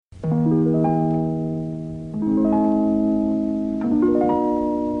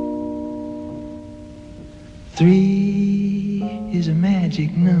3 is a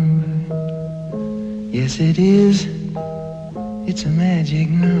magic number. Yes, it is. It's a magic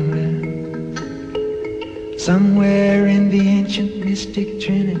number. Somewhere in the ancient mystic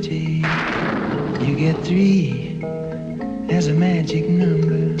trinity, you get 3 as a magic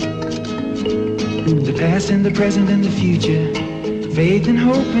number. The past and the present and the future, faith and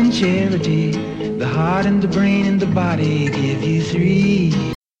hope and charity, the heart and the brain and the body give you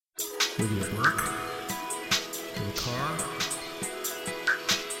 3. Maybe at work, in the car,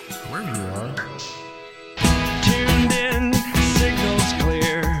 wherever you are. Tuned in, signals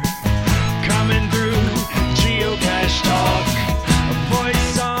clear, coming through Geocache Talk. A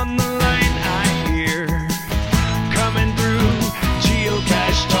voice on the line I hear, coming through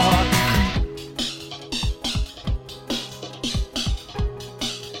Geocache Talk.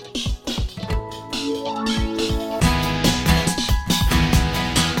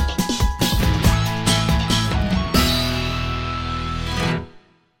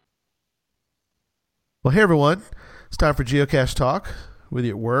 Well, hey everyone, it's time for Geocache Talk. Whether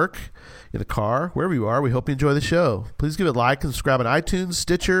you're at work, in the car, wherever you are, we hope you enjoy the show. Please give it a like and subscribe on iTunes,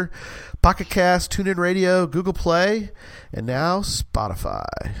 Stitcher, Pocket Cast, TuneIn Radio, Google Play, and now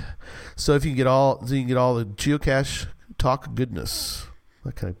Spotify. So if you can get all the Geocache Talk goodness.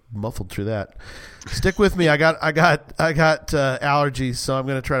 I kind of muffled through that. Stick with me. I got allergies, so I'm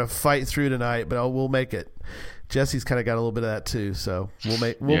going to try to fight through tonight, but we'll make it. Jesse's kind of got a little bit of that too, so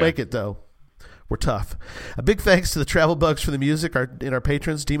we'll make it though. We're tough. A big thanks to the Travel Bugs for the music, our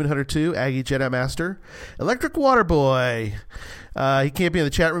patrons, Demon Hunter 2, Aggie Jedi Master, Electric Water Boy. He can't be in the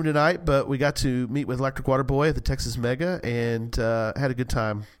chat room tonight, but we got to meet with Electric Water Boy at the Texas Mega and had a good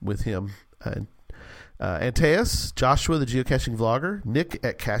time with him. Antaeus, Joshua, the geocaching vlogger, Nick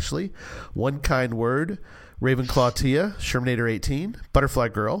at Cashly, One Kind Word, Ravenclaw Tia, Shermanator 18, Butterfly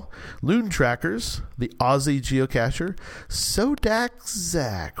Girl, Loon Trackers, the Aussie Geocacher, Sodak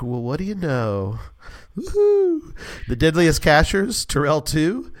Zach. Well, what do you know? Woohoo! The Deadliest Cachers, Terrell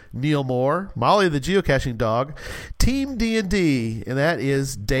 2, Neil Moore, Molly the Geocaching Dog, Team D&D, and that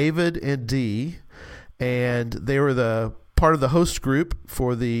is David and Dee, and they were the part of the host group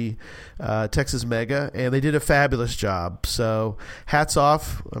for the Texas Mega, and they did a fabulous job. So hats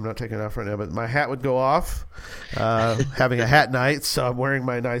off. I'm not taking it off right now, but my hat would go off having a hat night, so I'm wearing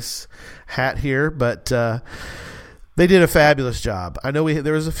my nice hat here, but they did a fabulous job. I know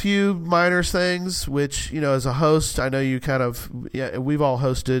there was a few minor things which, as a host, I know you kind of, we've all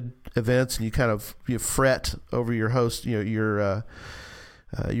hosted events and you fret over your host, your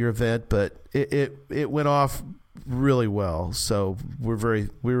event, but it went off really well, so we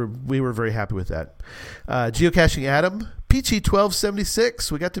were very happy with that. Geocaching Adam, Peachy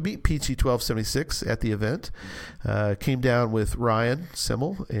 1276. We got to meet Peachy 1276 at the event. Came down with Ryan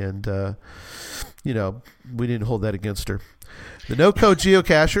Simmel, and we didn't hold that against her. The No Code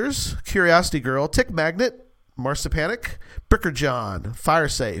Geocachers, Curiosity Girl, Tick Magnet, Marsipanic, Bricker John,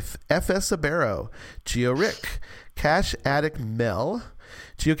 Firesafe, FS Abero, Geo Rick, Cache Addict Mel,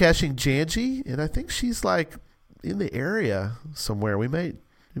 Geocaching Janji, and I think she's like in the area somewhere. We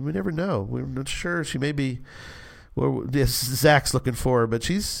never know. We're not sure. She may be. Well, yes, Zach's looking for her, but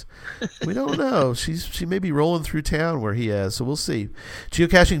we don't know. She may be rolling through town where he is, so we'll see.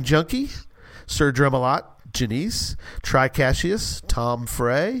 Geocaching Junkie, Sir Drumalot, Janice, Tricassius, Tom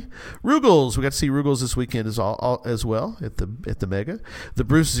Frey, Rugels. We got to see Rugels this weekend as well at the Mega. The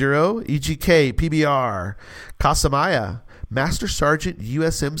Bruce Zero, EGK, PBR, Casamaya, Master Sergeant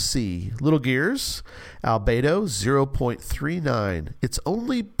USMC, Little Gears, Albedo 0.39. It's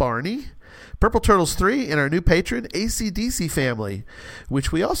only Barney, Purple Turtles 3, and our new patron, ACDC family,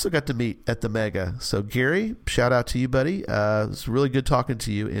 which we also got to meet at the Mega. So, Gary, shout out to you, buddy. It's really good talking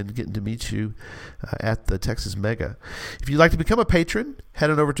to you and getting to meet you at the Texas Mega. If you'd like to become a patron, head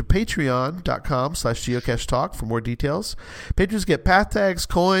on over to patreon.com/geocachetalk for more details. Patrons get path tags,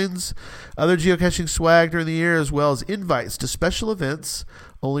 coins, other geocaching swag during the year, as well as invites to special events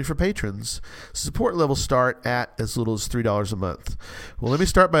only for patrons. Support levels start at as little as $3 a month. Well, let me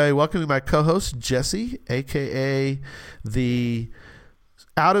start by welcoming my co-host, Jesse, a.k.a. the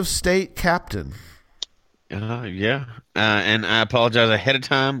out-of-state captain. Yeah. And I apologize ahead of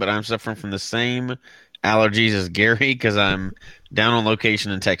time, but I'm suffering from the same allergies as Gary because I'm down on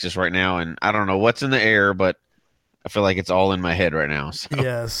location in Texas right now, and I don't know what's in the air, but I feel like it's all in my head right now. So.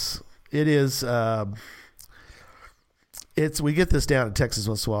 Yes, it is. We get this down in Texas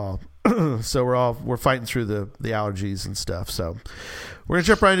once in a while, so we're fighting through the allergies and stuff. So we're gonna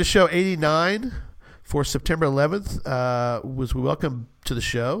jump right into show 89 for September 11th was we welcome to the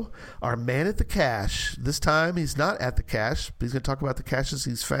show our man at the cache. This time he's not at the cache, but he's going to talk about the caches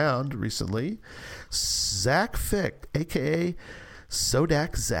he's found recently. Zach Fick, a.k.a.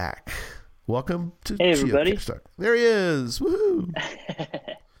 Sodak Zach. Welcome to Hey, everybody. Geocache Talk. There he is. Woohoo!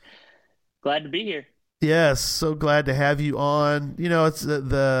 Glad to be here. Yes, so glad to have you on. You know, it's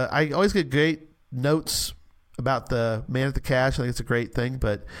the I always get great notes about the man at the cache. I think it's a great thing,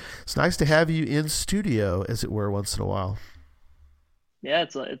 but it's nice to have you in studio, as it were, once in a while. Yeah,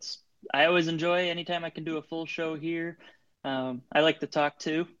 it's. I always enjoy anytime I can do a full show here. I like to talk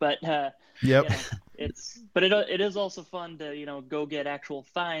too, but Yep. you know, it is also fun to go get actual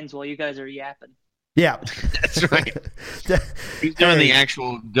finds while you guys are yapping. Yeah, That's right. He's doing the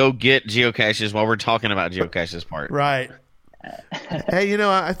actual go get geocaches while we're talking about geocaches part. Right. Hey,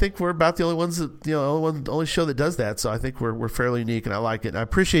 I think we're about the only ones that only show that does that. So I think we're fairly unique, and I like it. And I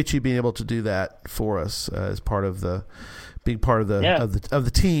appreciate you being able to do that for us as part of being part of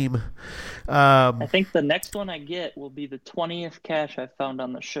the team. I think the next one I get will be the 20th cache I found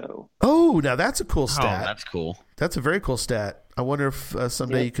on the show. Oh, now that's a cool Oh, stat. that's cool. That's a very cool stat. I wonder if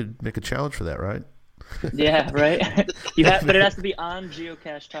someday you could make a challenge for that, right? Yeah, right. But it has to be on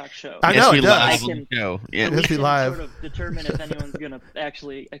Geocache Talk Show. I know, Yes, we it does. live I on can- the show. It Yeah. has to be can live. sort of determine if anyone's going to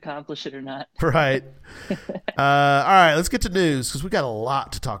actually accomplish it or not. Right. All right, let's get to news because we got a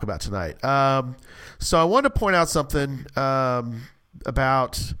lot to talk about tonight. So I wanted to point out something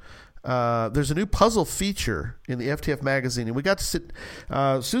about there's a new puzzle feature in the FTF magazine, and we got to sit.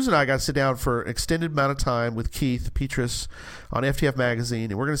 Susan and I got to sit down for an extended amount of time with Keith Petrus on FTF magazine,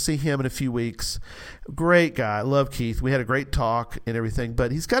 and we're going to see him in a few weeks. Great guy, I love Keith. We had a great talk and everything,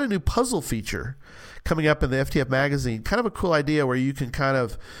 but he's got a new puzzle feature coming up in the FTF magazine. Kind of a cool idea where you can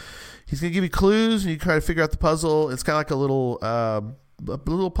he's going to give you clues and you kind of figure out the puzzle. It's kind of like a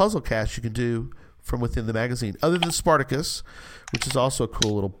little puzzle cache you can do from within the magazine, other than Spartacus, which is also a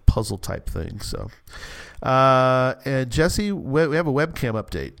cool little puzzle type thing. So, and Jesse, we have a webcam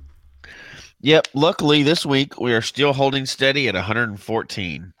update. Yep. Luckily, this week we are still holding steady at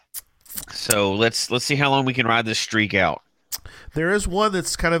 114. So let's see how long we can ride this streak out. There is one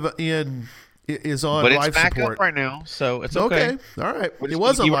that's kind of is on But it's live back support. up right now, so it's okay. All right. We're It just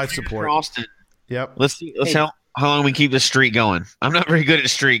was gonna on keep our live fingers support. crossed and Yep. Let's see. Hey. How long we keep this streak going. I'm not very good at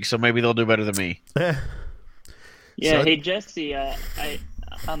streaks, so maybe they'll do better than me. Yeah, So- hey Jesse, I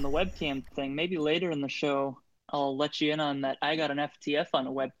on the webcam thing, maybe later in the show I'll let you in on that. I got an FTF on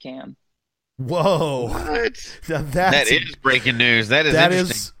a webcam. Whoa. What? Now That is breaking news. That is that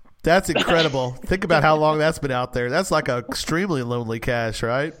interesting. is that's incredible. Think about how long that's been out there. That's like a extremely lonely cache,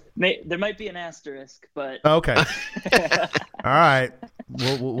 right? There might be an asterisk, but Okay. All right.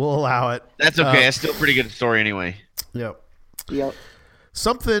 We'll allow it. That's okay. That's still a pretty good story anyway. Yep. yep.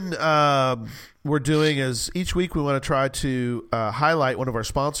 Something we're doing is each week we want to try to highlight one of our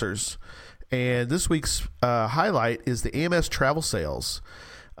sponsors. And this week's highlight is the AMS Travel Sales.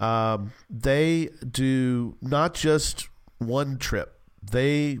 They do not just one trip.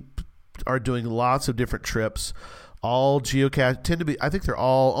 They are doing lots of different trips. All geocache tend to be, I think they're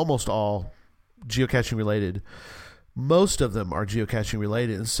almost all geocaching related. Most of them are geocaching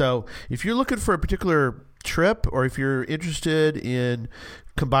related. And so if you're looking for a particular trip, or if you're interested in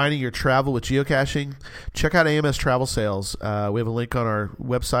combining your travel with geocaching, check out AMS Travel Sales. We have a link on our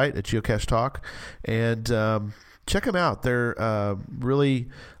website at Geocache Talk, and check them out. They're really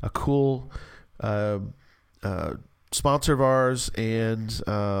a cool sponsor of ours, and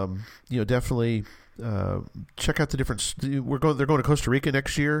definitely check out the different. They're going to Costa Rica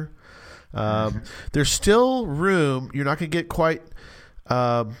next year. There's still room. You're not going to get quite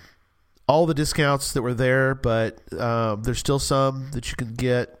all the discounts that were there, but there's still some that you can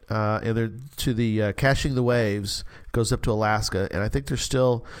get. And they're to the Caching the Waves, goes up to Alaska, and I think there's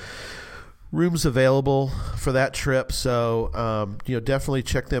still rooms available for that trip. So definitely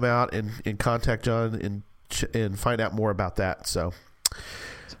check them out and contact John and find out more about that. So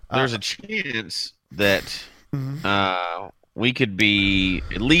There's a chance that we could be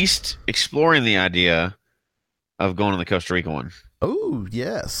at least exploring the idea of going to the Costa Rica one. Oh,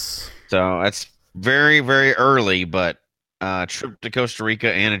 yes. So that's very, very early, but trip to Costa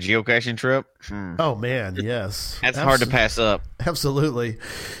Rica and a geocaching trip, Oh, man, yes. that's hard to pass up. Absolutely.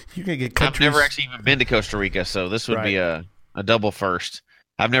 You're going to get countries. I've never actually even been to Costa Rica, so this would be Right. a double first.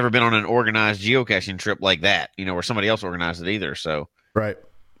 I've never been on an organized geocaching trip like that, where somebody else organized it either. So Right.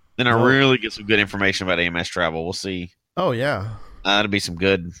 then I Well- really get some good information about AMS travel. We'll see. Oh, yeah. That'll be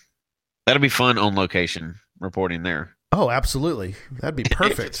fun on location reporting there. Oh, absolutely. That'd be If it's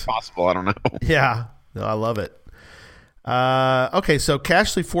perfect. possible, I don't know. Yeah. No, I love it. Okay, so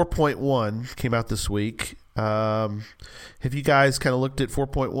Cashly 4.1 came out this week. Have you guys kind of looked at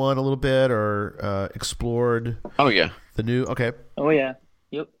 4.1 a little bit or explored Oh yeah. the new? Okay. Oh yeah.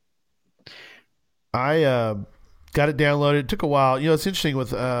 Yep. I got it downloaded. It took a while. It's interesting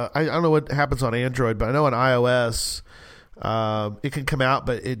with I don't know what happens on Android, but I know on iOS it can come out,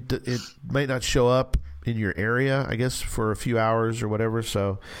 but it might not show up in your area, I guess, for a few hours or whatever.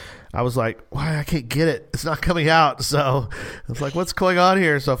 So I was like, why I can't get it? It's not coming out. So I was like, what's going on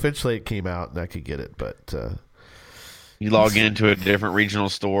here? So eventually it came out and I could get it. But You log into a different regional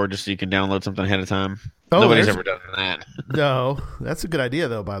store just so you can download something ahead of time. Oh, Nobody's there's- ever done that. no, that's a good idea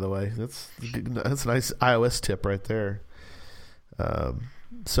though. By the way, that's a nice iOS tip right there.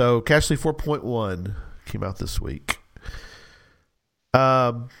 So Cashly 4.1 came out this week.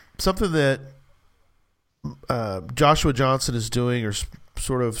 Something that Joshua Johnson is doing or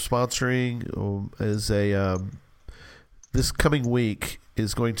sort of sponsoring is this coming week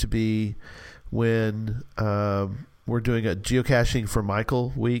is going to be when we're doing a geocaching for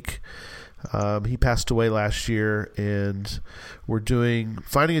Michael week. He passed away last year, and we're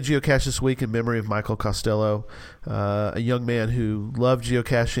finding a geocache this week in memory of Michael Costello, a young man who loved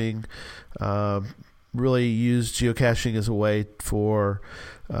geocaching, really used geocaching as a way for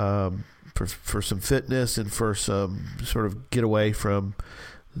some fitness and for some sort of get away from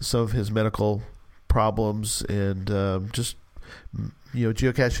some of his medical problems, and just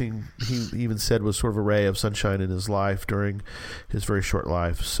geocaching, he even said, was sort of a ray of sunshine in his life during his very short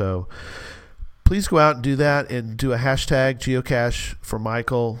life. So please go out and do that, and do a hashtag geocache for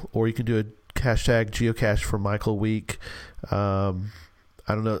Michael, or you can do a hashtag geocache for Michael week. I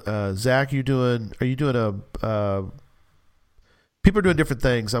don't know, Zach, are you doing a people are doing different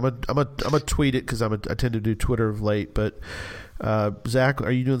things. I'm a tweet it because I tend to do Twitter of late, but Zach,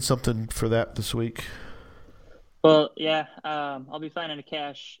 are you doing something for that this week? Well, yeah, I'll be finding a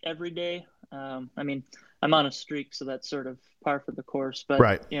cache every day. I mean, I'm on a streak, so that's sort of par for the course. But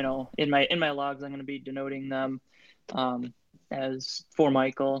Right. in my logs, I'm going to be denoting them as for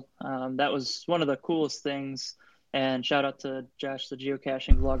Michael. That was one of the coolest things. And shout out to Josh, the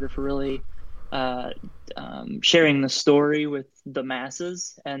geocaching vlogger, for really sharing the story with the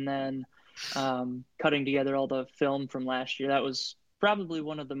masses, and then cutting together all the film from last year. That was probably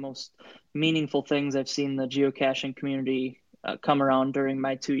one of the most meaningful things I've seen the geocaching community come around during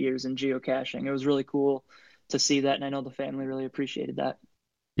my 2 years in geocaching. It was really cool to see that, and I know the family really appreciated that.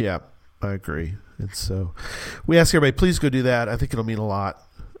 Yeah, I agree. And so we ask everybody, please go do that. I think it'll mean a lot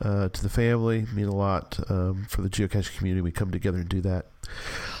to the family, mean a lot for the geocaching community. We come together and do that.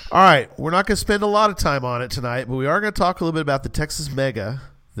 All right, we're not going to spend a lot of time on it tonight, but we are going to talk a little bit about the Texas Mega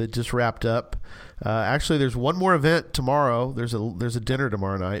that just wrapped up. Actually, there's one more event tomorrow. There's a dinner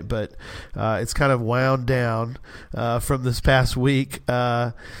tomorrow night, but it's kind of wound down from this past week.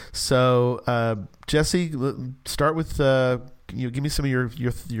 So, Jesse, start with give me some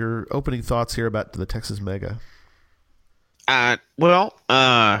of your opening thoughts here about the Texas Mega.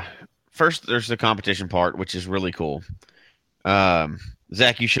 First there's the competition part, which is really cool.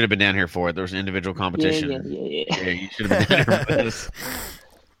 Zach, you should have been down here for it. There was an individual competition. Yeah. You should have been down here for this.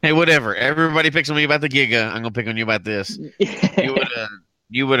 Hey, whatever. Everybody picks on me about the Giga. I'm gonna pick on you about this.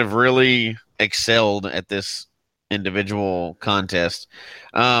 You would have really excelled at this individual contest.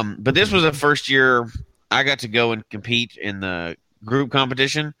 But this was the first year I got to go and compete in the group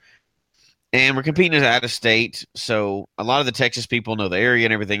competition. And we're competing as out of state, so a lot of the Texas people know the area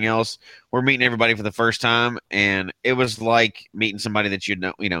and everything else. We're meeting everybody for the first time, and it was like meeting somebody that you'd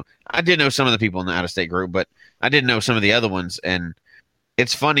know. I did know some of the people in the out of state group, but I didn't know some of the other ones. And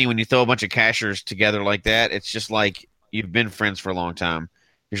it's funny when you throw a bunch of cashers together like that. It's just like you've been friends for a long time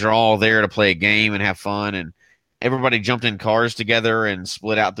because you're all there to play a game and have fun. And everybody jumped in cars together and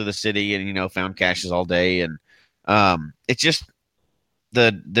split out through the city and found caches all day. And it's just.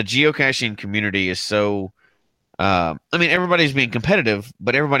 The geocaching community is so everybody's being competitive,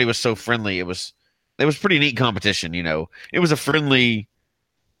 but everybody was so friendly. It was pretty neat competition. It was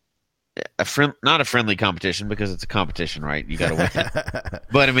not a friendly competition because it's a competition, right? You got to win.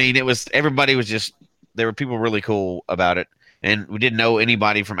 But there were people really cool about it, and we didn't know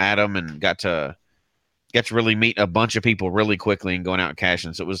anybody from Adam, and got to really meet a bunch of people really quickly and going out and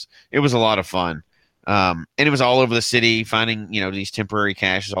caching. So it was a lot of fun. And it was all over the city, finding, these temporary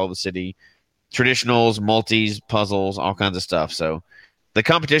caches all over the city, traditionals, multis, puzzles, all kinds of stuff. So the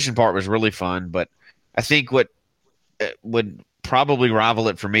competition part was really fun, but I think what would probably rival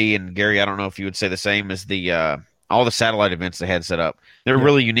it for me, and Gary, I don't know if you would say the same, is all the satellite events they had set up. They were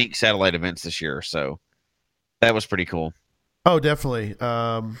really unique satellite events this year. So that was pretty cool. Oh, definitely.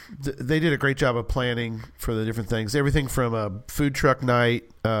 They did a great job of planning for the different things. Everything from a food truck night,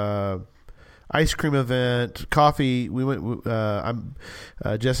 ice cream event, coffee. We went.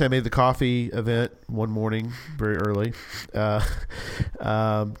 Jesse and I made the coffee event one morning very early.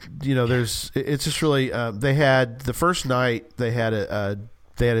 It's just really. They had the first night. They had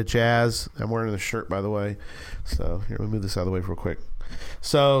a jazz. I'm wearing the shirt, by the way. So here, let me move this out of the way real quick.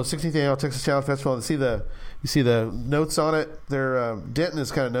 So 16th annual Texas Challenge Festival. You see the notes on it. Denton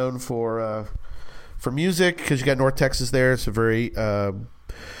is kind of known for music because you got North Texas there. It's a very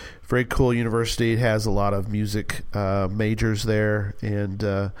very cool university. It has a lot of music majors there,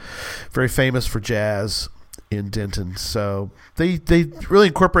 and very famous for jazz in Denton. So they really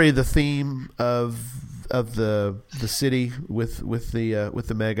incorporated the theme of the city with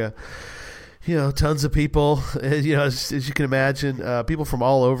the mega. Tons of people. As you can imagine, people from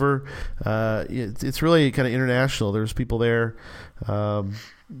all over. It's really kind of international. There's people there.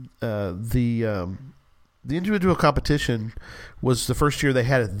 The individual competition was the first year they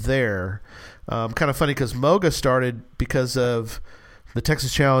had it there. Kind of funny because Moga started because of the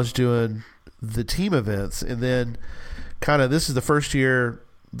Texas Challenge doing the team events, and then kind of this is the first year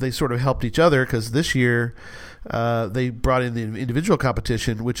they sort of helped each other because this year they brought in the individual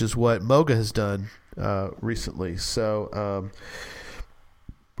competition, which is what Moga has done recently. So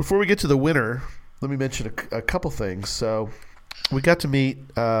before we get to the winner, let me mention a couple things. So we got to meet,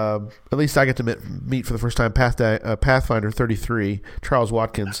 at least I got to meet for the first time Pathfinder 33, Charles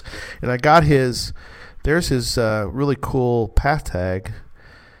Watkins, and I got there's his really cool path tag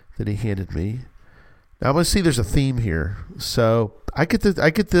that he handed me. Now I'm going to see there's a theme here. So I get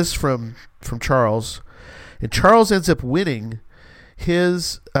this from Charles, and Charles ends up winning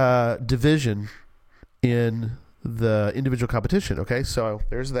his division in the individual competition. Okay, so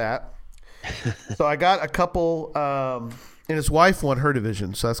there's that. So I got a couple, and his wife won her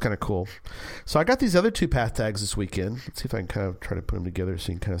division, so that's kind of cool. So I got these other two path tags this weekend. Let's see if I can kind of try to put them together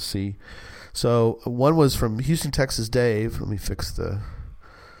so you can kind of see. So one was from Houston, Texas Dave. Let me if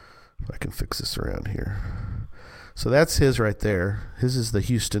I can fix this around here. So that's his right there. His is the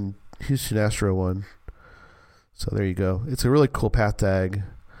Houston Astro one. So there you go. It's a really cool path tag.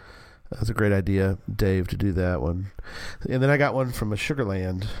 That's a great idea, Dave, to do that one. And then I got one from a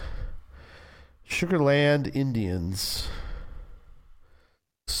Sugarland Indians.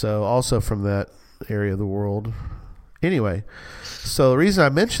 So also from that area of the world. Anyway, so the reason I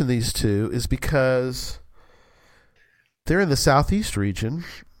mention these two is because they're in the southeast region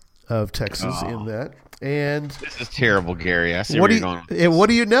of Texas in that. And this is terrible, Gary. I see where you're going. And what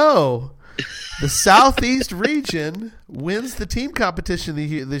do you know? The southeast region wins the team competition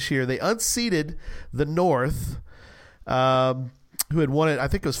this year. They unseated the North, who had won it. I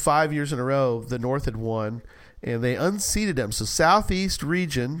think it was 5 years in a row. The North had won, and they unseated them. So southeast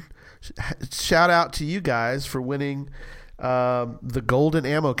region, shout out to you guys for winning the golden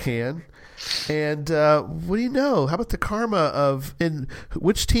ammo can. And what do you know? How about the karma of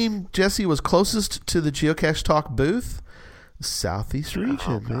which team, Jesse, was closest to the Geocache Talk booth? Southeast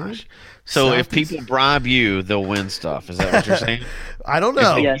region, man. So Southeast. if people bribe you, they'll win stuff. Is that what you're saying? I don't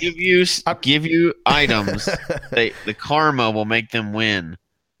know. If they give you items, the karma will make them win.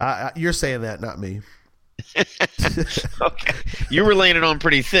 You're saying that, not me. Okay, you were laying it on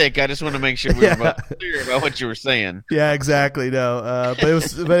pretty thick. I just want to make sure we were both clear about what you were saying. Yeah, exactly. No, but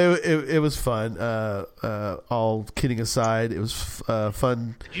it was fun. All kidding aside, it was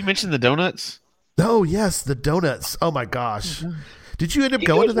fun. Did you mention the donuts? Oh yes, the donuts. Oh my gosh, did you end up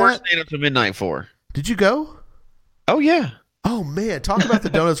going to that? We're staying up to midnight for. Did you go? Oh yeah. Oh man, talk about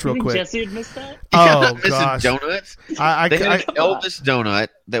the donuts real quick. Jesse would miss that. Oh missing gosh, donuts. They had an Elvis donut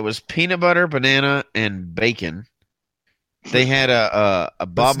that was peanut butter, banana, and bacon. They had a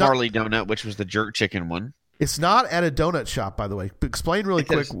Bob Marley donut, which was the jerk chicken one. It's not at a donut shop, by the way. Explain really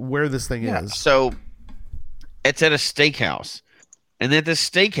quick where this thing is. So it's at a steakhouse, and at the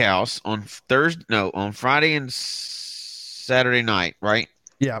steakhouse on Friday and Saturday night, right?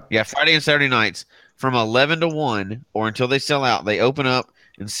 Yeah, Friday and Saturday nights. From 11 to 1 or until they sell out, they open up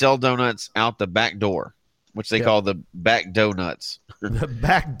and sell donuts out the back door, which they call the back donuts. The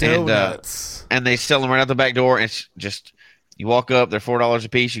back donuts. And they sell them right out the back door. It's just, you walk up, they're $4 a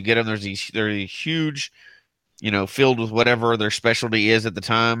piece. You get them. They're these huge, filled with whatever their specialty is at the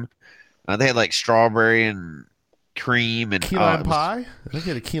time. They had like strawberry and cream and key lime pie. I think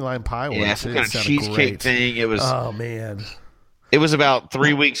they had a key lime pie one. Yeah, some kind of cheesecake thing. It was. Oh man. It was about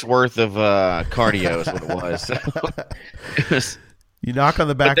 3 weeks worth of cardio is what it was. So, you knock on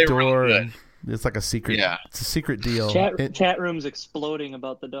the back door. It's like a secret. Yeah. It's a secret deal. Chat room's exploding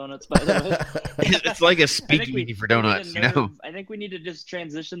about the donuts, by the way. It's like a speakeasy for donuts, you know? I think we need to just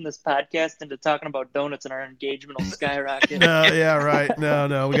transition this podcast into talking about donuts, and our engagement will skyrocket. No, yeah, right.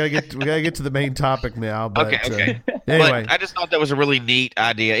 No. We gotta get to the main topic now. But, Okay. Anyway, But I just thought that was a really neat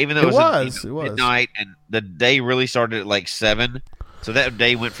idea, even though It it was. midnight, and the day really started at like 7. So that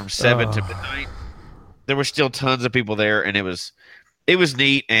day went from 7 to midnight. There were still tons of people there, and it was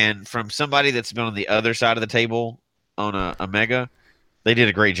neat. And from somebody that's been on the other side of the table on a mega, they did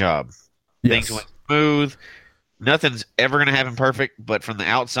a great job. yes. Things went smooth. Nothing's ever going to happen perfect, but from the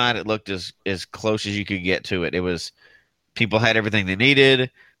outside, it looked as close as you could get to it. It was people had everything they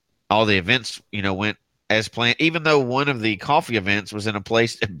needed. All the events, went as planned. Even though one of the coffee events was in a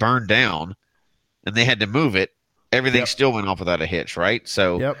place that burned down, and they had to move it, everything still went off without a hitch, right?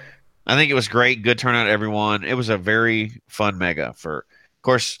 So. Yep. I think it was great. Good turnout, everyone. It was a very fun mega. Of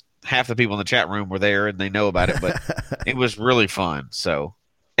course, half the people in the chat room were there and they know about it, but it was really fun. So,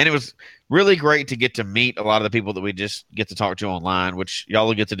 and it was really great to get to meet a lot of the people that we just get to talk to online, which y'all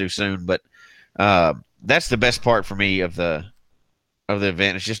will get to do soon. But that's the best part for me of the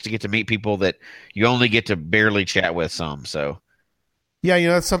event. It's just to get to meet people that you only get to barely chat with some. So. Yeah,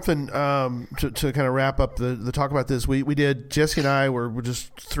 that's something to kind of wrap up the talk about this. We did, Jesse and I were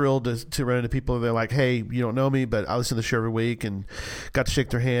just thrilled to run into people. They're like, hey, you don't know me, but I listen to the show every week, and got to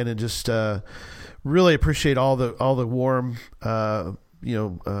shake their hand and just really appreciate all the warm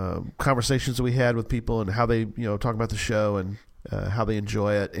conversations that we had with people and how they talk about the show and how they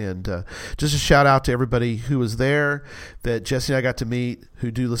enjoy it. And just a shout out to everybody who was there that Jesse and I got to meet, who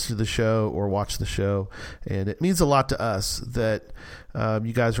do listen to the show or watch the show. And it means a lot to us that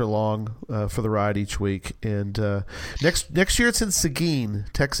you guys are along for the ride each week. And next year it's in Seguin,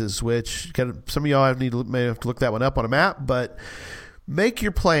 Texas, which some of y'all may have to look that one up on a map, but make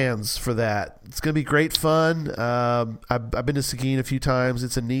your plans for that. It's going to be great fun. I've been to Seguin a few times.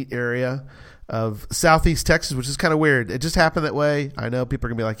 It's a neat area of Southeast Texas, which is kind of weird. It just happened that way. I know people are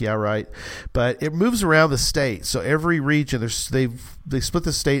gonna be like, yeah, right, but it moves around the state. So every region, they split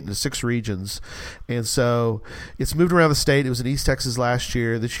the state into 6 regions, and so it's moved around the state. It was in East Texas last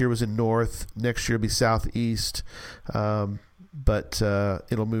year. This year was in North. Next year will be Southeast. But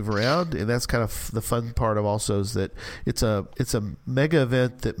it'll move around, and that's kind of the fun part of also is that it's a mega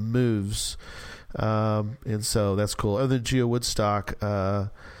event that moves, and so that's cool. Other than Geo Woodstock,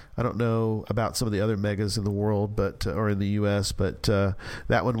 I don't know about some of the other megas in the world, but or in the U.S., but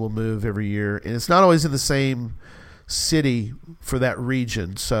that one will move every year, and it's not always in the same city for that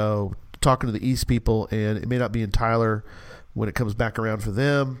region. So talking to the East people, and it may not be in Tyler when it comes back around for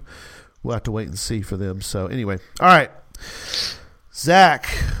them. We'll have to wait and see for them. So anyway, all right,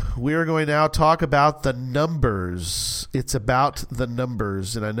 Zach, we are going to now talk about the numbers. It's about the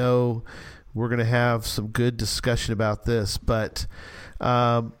numbers, and I know we're going to have some good discussion about this, but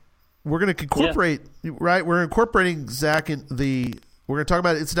we're going to incorporate, right? We're incorporating Zach in the. We're going to talk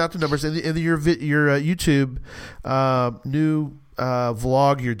about It's Not the Numbers in your YouTube new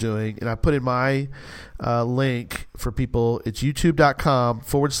vlog you're doing, and I put in my link for people. It's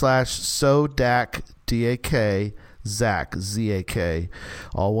youtube.com/SoDak DAK Zach ZAK,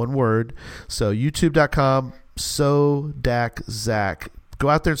 all one word. So youtube.com/SoDak Zach. Go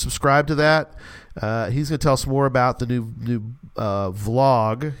out there and subscribe to that. He's going to tell us more about the new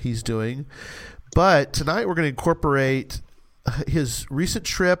vlog he's doing. But tonight we're going to incorporate his recent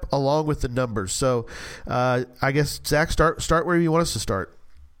trip along with the numbers. So I guess, Zach, start where you want us to start.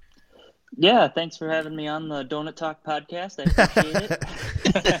 Yeah, thanks for having me on the Donut Talk podcast. I appreciate it.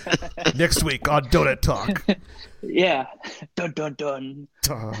 Next week on Donut Talk. Yeah, dun dun dun.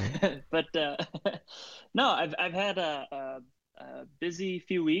 But no, I've had a busy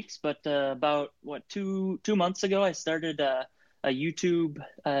few weeks, but about 2 months ago, I started a YouTube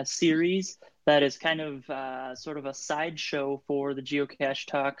series that is kind of sort of a sideshow for the Geocache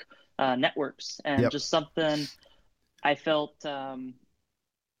Talk networks, and just something I felt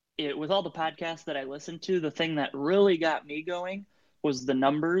with all the podcasts that I listened to, the thing that really got me going was the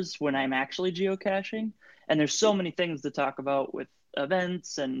numbers when I'm actually geocaching. And there's so many things to talk about with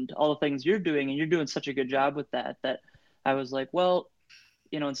events and all the things you're doing, and you're doing such a good job with that I was like, well,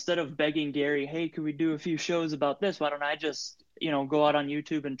 instead of begging Gary, hey, could we do a few shows about this? Why don't I just, go out on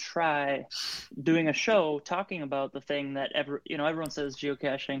YouTube and try doing a show talking about the thing that everyone says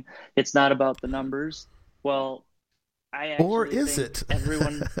geocaching, it's not about the numbers. Well, I actually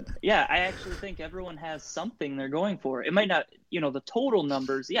think everyone has something they're going for. It might not, the total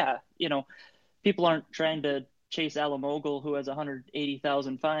numbers. Yeah. People aren't trying to Chase Alamogel, who has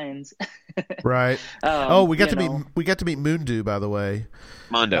 180,000 fines. Right. Oh, we got you to know. meet Moondew, by the way.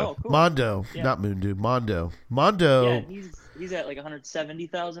 Mondo. Oh, cool. Mondo, Yeah. not Moondew. Mondo. Yeah, he's at like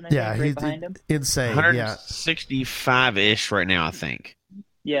 170,000, I Yeah, think, he's right behind him. insane. Yeah. 165-ish right now, I think.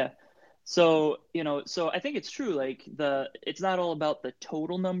 Yeah. So, so I think it's true. Like it's not all about the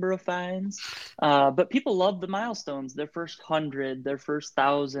total number of fines, but people love the milestones, their first 100, their first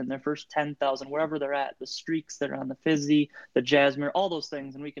 1,000, their first 10,000, wherever they're at, the streaks that are on the Fizzy, the Jasmine, all those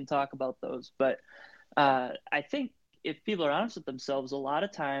things. And we can talk about those. But I think if people are honest with themselves, a lot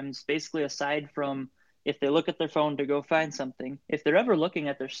of times, basically aside from if they look at their phone to go find something, if they're ever looking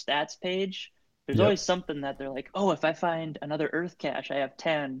at their stats page, there's Yep. always something that they're like, oh, if I find another Earth cache, I have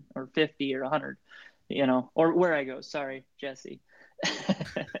 10 or 50 or 100, or where I go. Sorry, Jesse.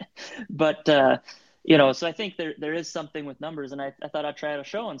 But, so I think there is something with numbers, and I thought I'd try out a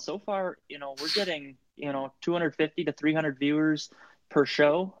show. And so far, we're getting, 250 to 300 viewers per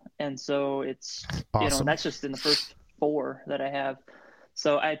show. And so it's, Awesome. that's just in the first 4 that I have.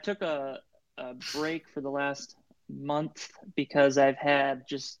 So I took a break for the last month because I've had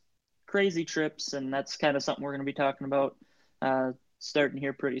just crazy trips, and that's kind of something we're going to be talking about starting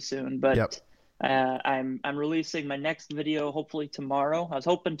here pretty soon. But Yep. I'm releasing my next video hopefully tomorrow. I was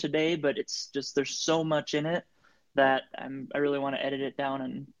hoping today, but it's just there's so much in it that I really want to edit it down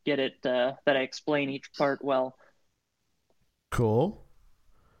and get it that I explain each part well. Cool.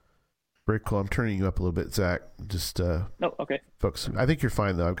 Very cool. I'm turning you up a little bit, Zach. Just Oh, okay. folks, I think you're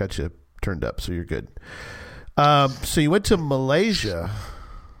fine though. I've got you turned up, so you're good. So you went to Malaysia.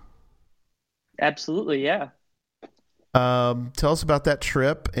 Absolutely, yeah. Tell us about that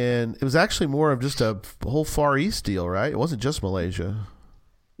trip, and it was actually more of just a whole Far East deal, right? It wasn't just Malaysia.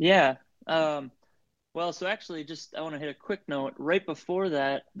 Yeah. Well, so actually, I want to hit a quick note. Right before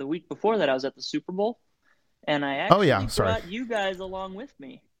that, the week before that, I was at the Super Bowl, and I actually brought you guys along with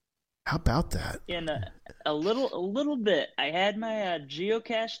me. How about that? In a little bit. I had my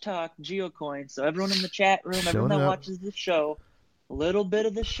Geocache Talk GeoCoin, so everyone in the chat room, everyone that watches the show, a little bit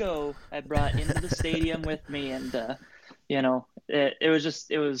of the show I brought into the stadium with me, and it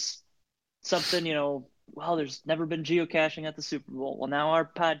was something, well, there's never been geocaching at the Super Bowl. Well, now our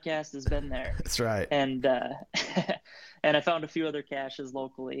podcast has been there. That's right. And and I found a few other caches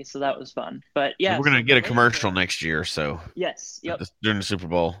locally, so that was fun. But yeah, we're gonna get a commercial next year, so yes, yep, during the Super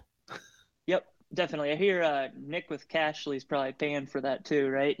Bowl. Yep, definitely. I hear Nick with Cashly's probably paying for that too,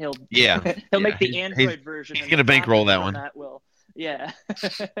 right? He'll make the Android version. He's gonna bankroll that one. That will. Yeah.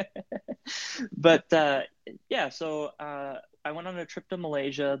 But yeah, so I went on a trip to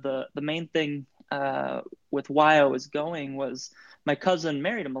Malaysia. The main thing with why I was going was my cousin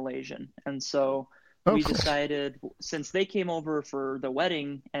married a Malaysian, and so we decided, since they came over for the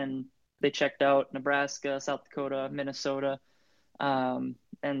wedding and they checked out Nebraska, South Dakota, Minnesota, and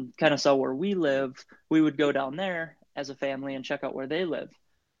kind of saw where we live, we would go down there as a family and check out where they live.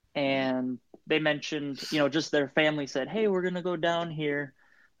 And they mentioned, just their family said, hey, we're going to go down here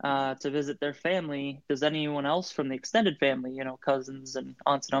to visit their family. Does anyone else from the extended family, cousins and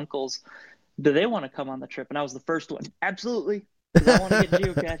aunts and uncles, do they want to come on the trip? And I was the first one. Absolutely. Because I want to get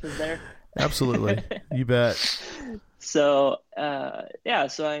geocaches there. Absolutely. You bet. So,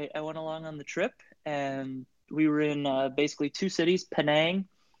 so I went along on the trip, and we were in basically 2 cities, Penang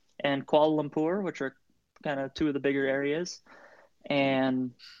and Kuala Lumpur, which are kind of 2 of the bigger areas.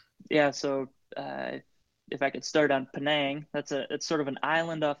 And yeah, so if I could start on Penang, it's sort of an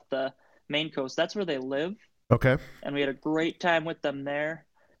island off the main coast. That's where they live. Okay. And we had a great time with them there.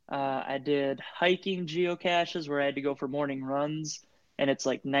 I did hiking geocaches where I had to go for morning runs, and it's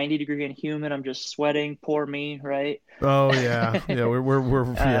like 90 degree and humid. I'm just sweating. Poor me, right? Oh yeah, yeah.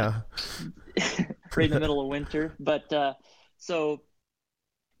 We're yeah. Right in the middle of winter, but so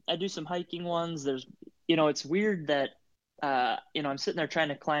I do some hiking ones. There's, it's weird that I'm sitting there trying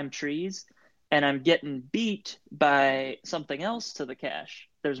to climb trees, and I'm getting beat by something else to the cache.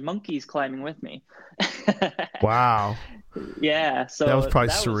 There's monkeys climbing with me. Wow. Yeah, so that was probably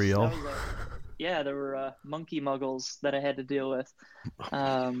surreal. Yeah, there were monkey muggles that I had to deal with.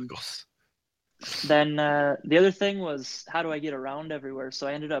 Then the other thing was, how do I get around everywhere? So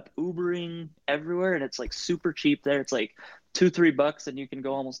I ended up Ubering everywhere, and it's like super cheap there. It's like $2-3 and you can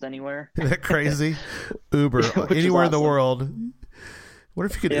go almost anywhere. Isn't that crazy? Uber anywhere in the world. What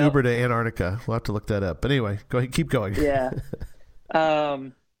if you could Uber to Antarctica? We'll have to look that up. But anyway, go ahead, keep going. Yeah.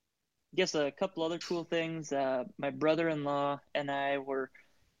 Guess a couple other cool things. My brother-in-law and I were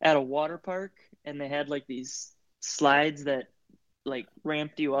at a water park, and they had like these slides that like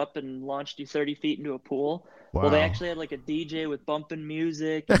ramped you up and launched you 30 feet into a pool. Wow. Well, they actually had like a DJ with bumping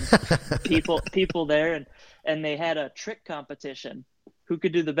music and people there, and they had a trick competition. Who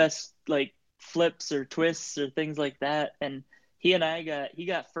could do the best like flips or twists or things like that? And he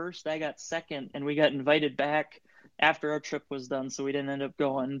got first, I got second, and we got invited back after our trip was done, so we didn't end up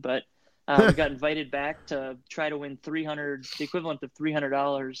going, but we got invited back to try to win the equivalent of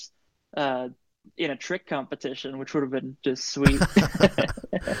 $300 in a trick competition, which would have been just sweet.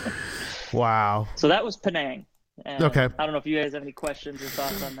 Wow. So that was Penang. And Okay. I don't know if you guys have any questions or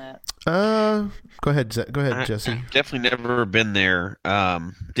thoughts on that. Go ahead, Jesse. I've definitely never been there.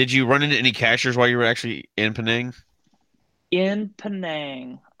 Did you run into any cashers while you were actually in Penang? In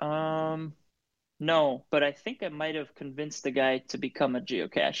Penang, no, but I think I might have convinced the guy to become a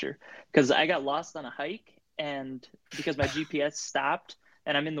geocacher because I got lost on a hike, and because my GPS stopped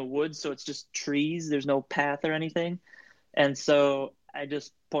and I'm in the woods, so it's just trees, there's no path or anything. And so I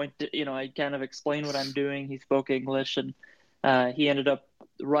just pointed, I kind of explained what I'm doing. He spoke English, and he ended up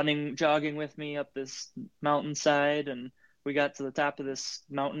jogging with me up this mountainside, and we got to the top of this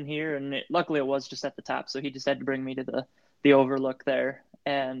mountain here, and luckily it was just at the top, so he just had to bring me to the overlook there,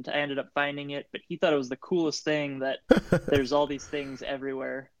 and I ended up finding it. But he thought it was the coolest thing that there's all these things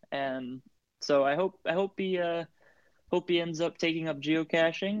everywhere, and so I hope he ends up taking up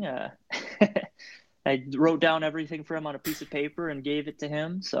geocaching. I wrote down everything for him on a piece of paper and gave it to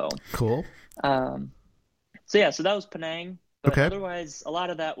him. So Cool. so that was Penang. But Okay. otherwise, a lot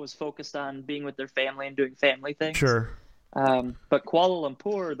of that was focused on being with their family and doing family things. Sure. But Kuala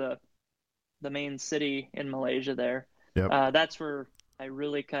Lumpur, the main city in Malaysia there, Yep. that's where I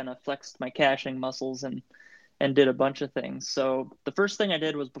really kind of flexed my caching muscles and did a bunch of things. So the first thing I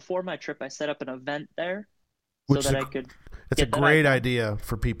did was, before my trip, I set up an event there Which so is that a- I could It's a get that great icon. idea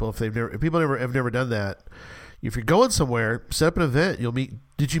for people if people have never done that. If you're going somewhere, set up an event. You'll meet.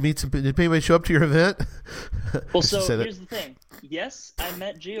 Did anybody show up to your event? Well, Just so to say that. here's the thing. Yes, I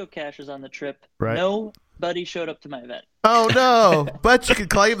met geocachers on the trip. Right. Nobody showed up to my event. Oh no! But you could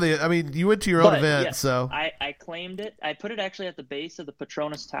claim you went to your own But, event, yes, so I claimed it. I put it actually at the base of the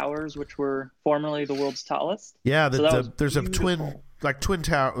Petronas Towers, which were formerly the world's tallest. yeah. So that was There's a beautiful. twin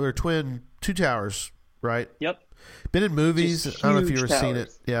tower or two towers, right? Yep. Been in movies. Just I don't know if you've huge ever seen it.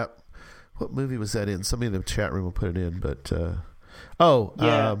 towers. Yeah. What movie was that in? Somebody in the chat room will put it in, but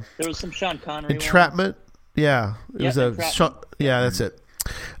Yeah. There was some Sean Connery. Entrapment. Yeah, it Yep, was a Entrapment. yeah. That's it.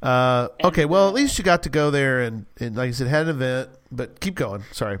 Okay, well, at least you got to go there and like I said, had an event. But keep going.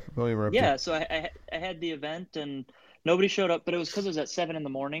 Sorry, I'll interrupt you. Yeah, so I had the event and nobody showed up, but it was because it was at 7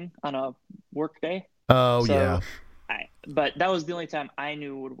 a.m. on a work day. Oh So yeah. But that was the only time I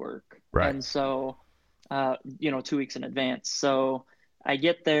knew would work. Right. And so, 2 weeks in advance. So I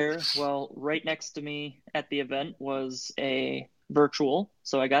get there. Well, right next to me at the event was a virtual.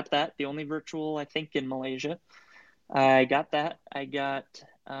 So I got that. The only virtual, I think, in Malaysia. I got that. I got,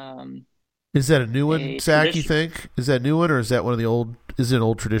 Is that a new one, a Zach? You tradition- think is that a new one or is that one of the old? Is it an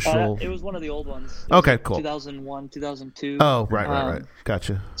old traditional? it was one of the old ones. It was Okay, like cool. 2001, 2002. Oh, right.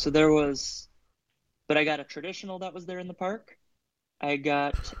 Gotcha. So but I got a traditional that was there in the park. I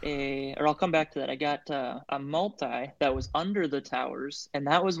got I'll come back to that. I got a multi that was under the towers, and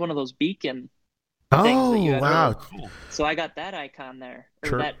that was one of those beacon things that you Oh, had wow. earlier. So I got that icon there, or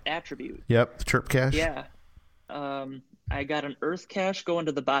Chirp. that attribute. Yep, the chirp cache. Yeah. I got an earth cache going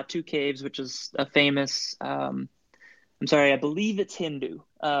to the Batu Caves, which is a famous, I'm sorry, I believe it's Hindu.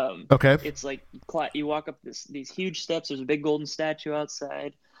 Okay. It's like you walk up these huge steps. There's a big golden statue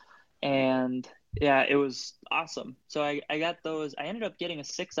outside, and yeah, it was awesome. So I got those. I ended up getting a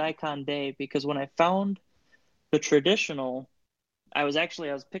 6 icon day because when I found the traditional, I was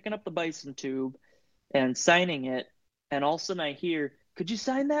picking up the bison tube and signing it, and all of a sudden I hear, "Could you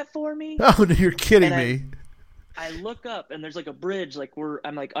sign that for me?" Oh, no, you're kidding And me. I look up and there's like a bridge,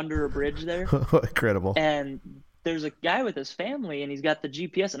 I'm like under a bridge there, Incredible. and there's a guy with his family, and he's got the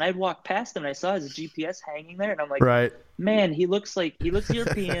GPS, and I'd walked past him and I saw his GPS hanging there, and I'm like, Right. man, he looks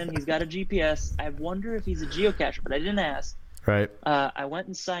European. He's got a GPS. I wonder if he's a geocacher, but I didn't ask. Right. I went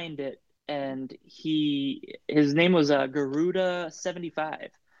and signed it, and his name was Garuda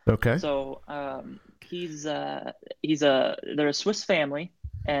 75. Okay. So they're a Swiss family,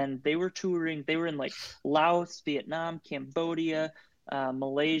 and they were touring. They were in like Laos, Vietnam, Cambodia,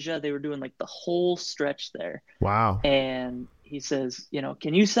 Malaysia. They were doing like the whole stretch there. Wow. And he says,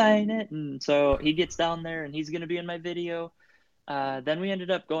 can you sign it? And so he gets down there, and he's going to be in my video. Then we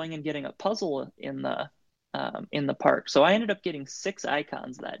ended up going and getting a puzzle in the park. So I ended up getting 6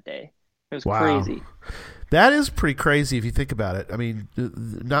 icons that day. It was Wow. crazy. That is pretty crazy if you think about it. I mean,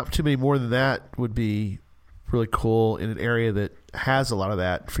 not too many more than that would be really cool in an area that has a lot of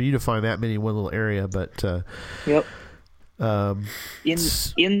that. For you to find that many in one little area, but Yep. um,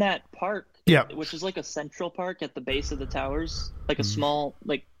 In that park, yeah, which is like a central park at the base of the towers, like a small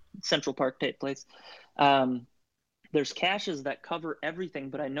like central park type place. There's caches that cover everything,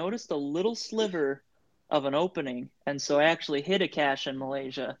 but I noticed a little sliver of an opening, and so I actually hit a cache in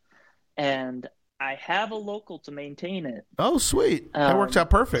Malaysia, and I have a local to maintain it. oh sweet, that worked out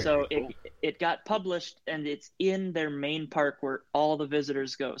perfect. So it got published, and it's in their main park where all the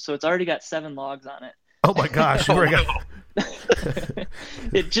visitors go. So it's already got 7 logs on it. Oh my gosh, you already got.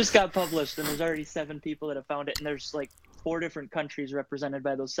 It just got published, and there's already 7 people that have found it, and there's like 4 different countries represented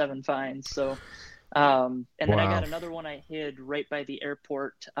by those 7 finds. So, and then I got another one I hid right by the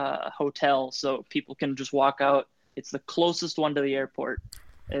airport hotel, so people can just walk out. It's the closest one to the airport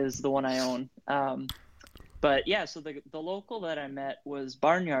is the one I own. But yeah, so the local that I met was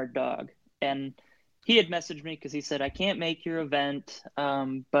Barnyard Dog, and he had messaged me because he said, I can't make your event,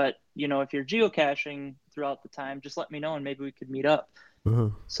 but you know, if you're geocaching throughout the time, just let me know and maybe we could meet up.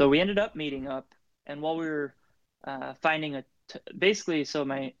 So we ended up meeting up, and while we were finding basically, so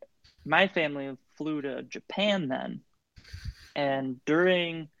my family flew to Japan then, and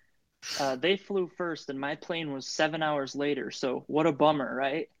during they flew first, and my plane was 7 hours later. So what a bummer,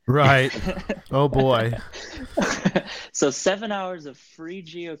 right? Right. Oh boy. So 7 hours of free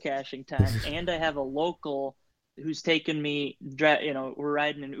geocaching time, and I have a local who's taken me. You know, we're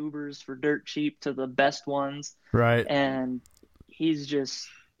riding in Ubers for dirt cheap to the best ones. Right. And he's just,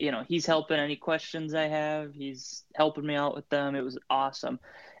 you know, he's helping any questions I have. He's helping me out with them. It was awesome.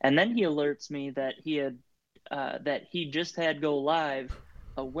 And then he alerts me that he just had go live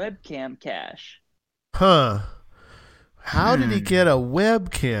a webcam cache. Huh. How did he get a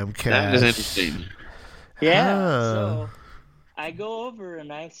webcam cache? That is interesting. Yeah. Huh. So I go over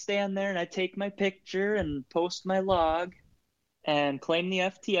and I stand there and I take my picture and post my log and claim the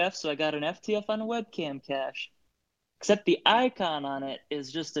FTF. So I got an FTF on a webcam cache. Except the icon on it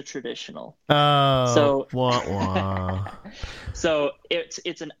is just a traditional. Oh, So wah, wah. So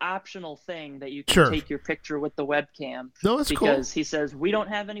it's an optional thing that you can take your picture with the webcam. No, that's cool. Because he says, we don't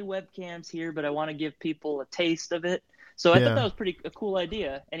have any webcams here, but I want to give people a taste of it. So I thought that was a cool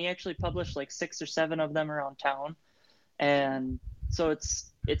idea. And he actually published like 6 or 7 of them around town. And so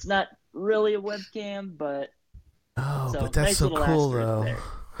it's not really a webcam, but but that's nice so little cool asterisk though. there.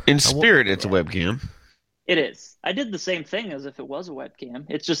 In spirit, it's a webcam. It is. I did the same thing as if it was a webcam.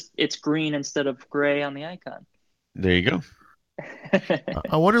 It's green instead of gray on the icon. There you go.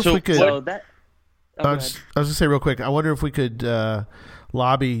 I wonder if we could. So that. I was going to say real quick. I wonder if we could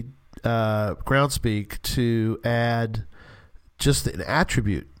lobby Groundspeak to add just an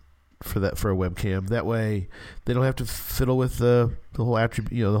attribute for a webcam. That way, they don't have to fiddle with the whole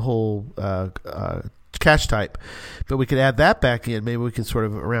attribute. You know, the whole cache type. But we could add that back in. Maybe we can sort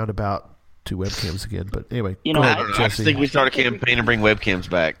of roundabout to webcams again. But anyway, you know, I just think we start a campaign and bring webcams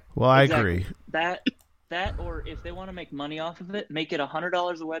back. Well, I agree. That, or if they want to make money off of it, make it $100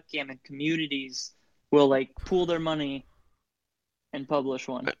 a webcam, and communities will like pool their money and publish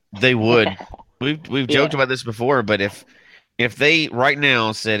one. They would. We've joked about this before, but if they right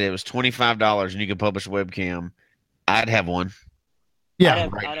now said it was $25 and you could publish a webcam, I'd have one. Yeah,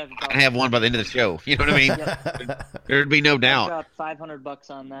 I'd have one by the end of the show. You know what I mean? There'd be no doubt. I'd drop $500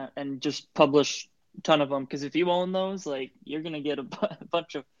 on that and just publish a ton of them, because if you own those, like, you're gonna get a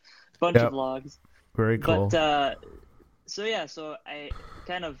bunch of logs. Very cool. But so I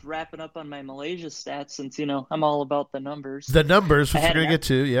kind of wrapping up on my Malaysia stats, since you know I'm all about the numbers. The numbers, which we're gonna get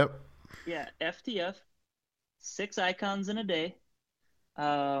to. Yep. Yeah, FTF, 6 icons in a day.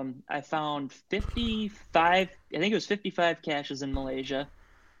 I found 55, I think it was 55 caches in Malaysia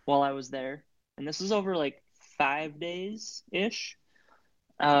while I was there. And this is over like 5 days ish.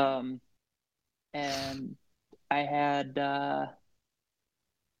 And I had,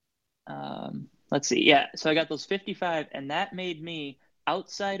 let's see. Yeah. So I got those 55, and that made me,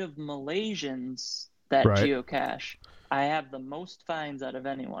 outside of Malaysians that geocache, I have the most finds out of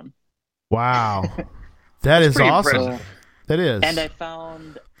anyone. Wow. That is awesome. Impressive. That is. And I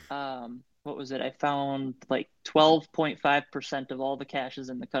found, what was it? I found like 12.5% of all the caches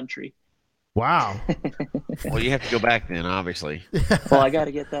in the country. Wow. Well, you have to go back then, obviously. Well, I got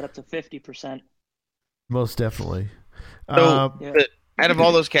to get that up to 50%. Most definitely. So, out of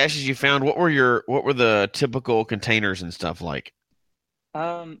all those caches you found, what were the typical containers and stuff like?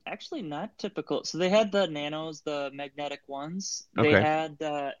 Actually, not typical. So they had the nanos, the magnetic ones. Okay. They had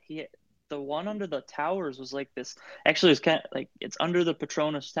the one under the towers was like this. Actually, it's kind of like, it's under the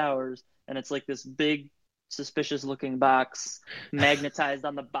Petronas Towers, and it's like this big suspicious looking box magnetized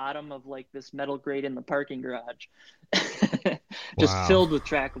on the bottom of like this metal grate in the parking garage. Just Wow. filled with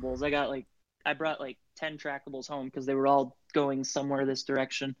trackables. I brought like 10 trackables home because they were all going somewhere this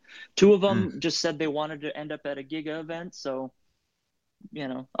direction. 2 of them just said they wanted to end up at a Giga event, so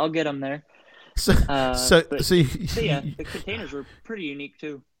I'll get them there. So, But yeah, the containers were pretty unique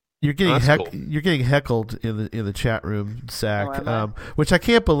too. you're getting That's cool. you're getting heckled in the chat room, Zach. Oh, am I? Which I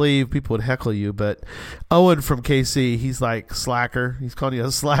can't believe people would heckle you, but Owen from KC, he's like slacker. He's calling you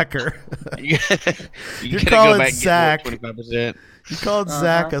a slacker. You're calling Zach. 25%. You called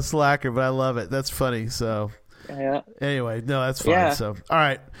Zach a slacker, but I love it. That's funny. So Yeah. anyway, no, that's fine. Yeah. So all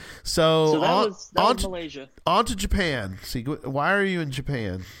right. So, So that on, was on, to, Malaysia. on to Japan. See, why are you in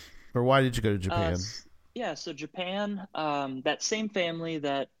Japan, or why did you go to Japan? So Japan, that same family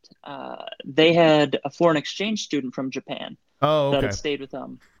that they had a foreign exchange student from Japan Oh, that okay. had stayed with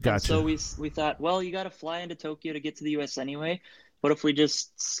them. Gotcha. And so we thought, well, you got to fly into Tokyo to get to the U.S. anyway. What if we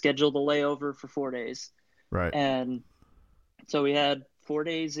just schedule the layover for 4 days? Right. And so we had 4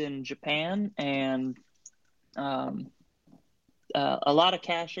 days in Japan and a lot of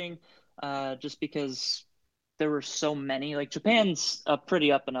caching just because there were so many. Like Japan's a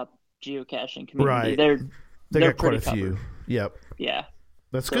pretty up and up geocaching community. Right. They're They got quite a pretty few. covered. Yep. Yeah.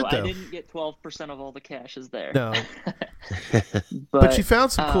 That's So good I though. didn't get 12% of all the caches there. No, but but you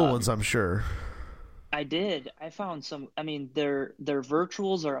found some cool ones, I'm sure. I did. I found some. I mean, their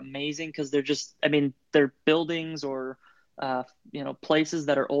virtuals are amazing because they're just. I mean, they're buildings or places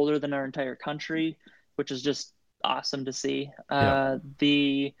that are older than our entire country, which is just awesome to see. Yeah.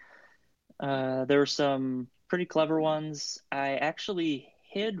 There were some pretty clever ones. I actually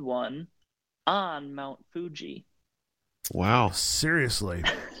hid one on Mount Fuji, Wow. Seriously.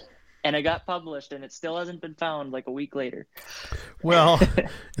 and it got published, and it still hasn't been found. Like a week later. Well,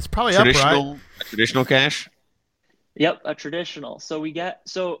 it's probably upright. Traditional cache? Yep, a traditional. So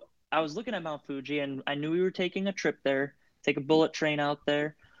I was looking at Mount Fuji and I knew we were taking a trip there, take a bullet train out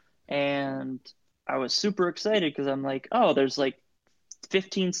there, and I was super excited because I'm like, oh, there's like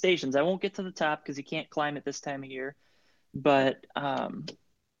 15 stations. I won't get to the top because you can't climb it this time of year. But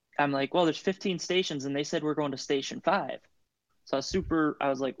I'm like, well, there's 15 stations and they said we're going to station 5. So I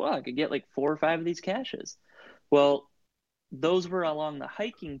was like, well, I could get like 4 or 5 of these caches. Well, those were along the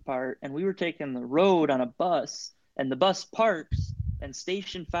hiking part and we were taking the road on a bus. And the bus parks, and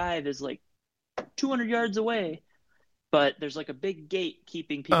Station 5 is like 200 yards away, but there's like a big gate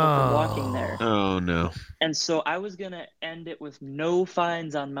keeping people from walking there. Oh, no. And so I was going to end it with no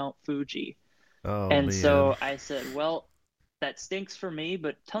fines on Mount Fuji. Oh, And man. so I said, well, that stinks for me,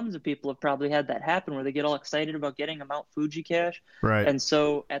 but tons of people have probably had that happen where they get all excited about getting a Mount Fuji cache. Right. And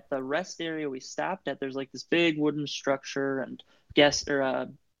so at the rest area we stopped at, there's like this big wooden structure and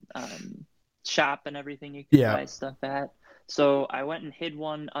shop and everything you can buy stuff at. So I went and hid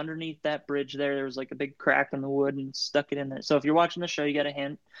one underneath that bridge there. There was like a big crack in the wood and stuck it in there. So if you're watching the show, you got a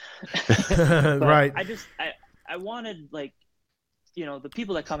hint. But Right. I wanted like, the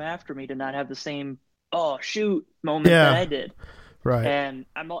people that come after me to not have the same, oh shoot moment that I did. Right. And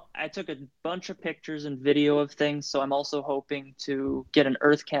I took a bunch of pictures and video of things. So I'm also hoping to get an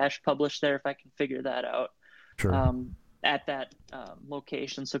Earth cache published there if I can figure that out. True. At that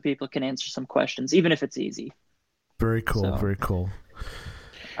location so people can answer some questions, even if it's easy. Very cool. So, Very cool.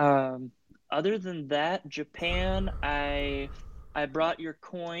 Other than that, Japan, I brought your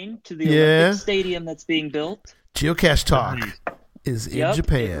coin to the Yeah. Olympic Stadium that's being built. Geocache Talk is in Yep,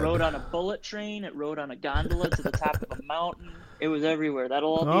 Japan. It rode on a bullet train. It rode on a gondola to the top of a mountain. It was everywhere.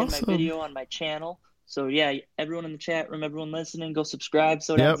 That'll all be in Awesome. my video on my channel. So yeah, everyone in the chat room, everyone listening, go subscribe.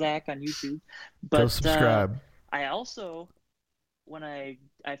 So Yep. down Zach on YouTube. But, Go subscribe. I also, when I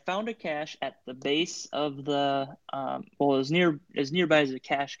found a cache at the base of the, as nearby as a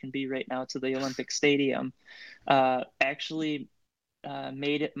cache can be right now to the Olympic Stadium, actually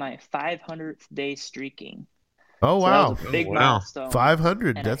made it my 500th day streaking. Oh, So wow. that was a big wow. milestone.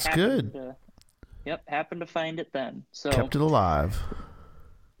 500. And I That's happened good. happened to find it then. So Kept it alive.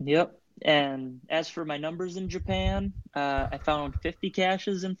 Yep. And as for my numbers in Japan, I found 50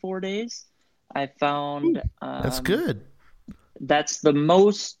 caches in 4 days. I found That's good. That's the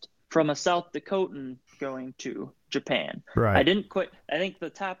most from a South Dakotan going to Japan. Right. I didn't quite. I think the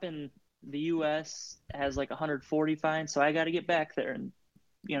top in the U.S. has like 140 finds, so I got to get back there and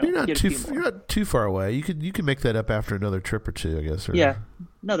You're not get a few more. you're not too far away. You can make that up after another trip or two, I guess. Or, Yeah,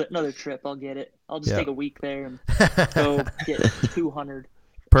 another trip. I'll get it. I'll just Yeah. take a week there and go get 200.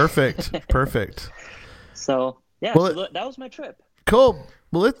 Perfect. Perfect. So yeah, Well, that was my trip. Cool.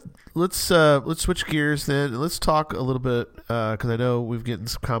 Well, let's switch gears then, and let's talk a little bit because I know we've getting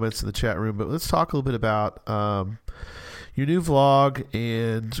some comments in the chat room, but let's talk a little bit about your new vlog,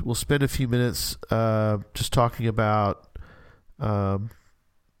 and we'll spend a few minutes just talking about a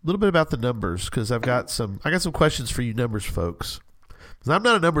little bit about the numbers because I got some questions for you numbers folks. 'Cause I'm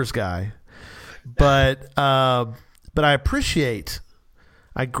not a numbers guy, but I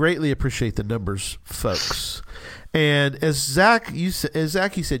greatly appreciate the numbers folks. And as Zach, you said,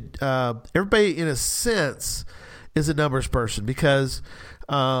 everybody in a sense is a numbers person because,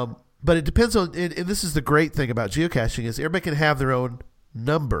 but it depends on. And this is the great thing about geocaching is everybody can have their own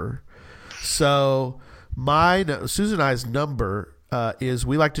number. So Susan and I's number is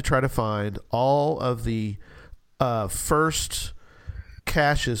we like to try to find all of the first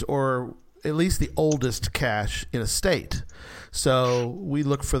caches or at least the oldest cache in a state. So we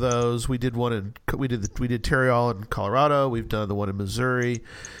look for those. We did Tarryall in Colorado. We've done the one in Missouri.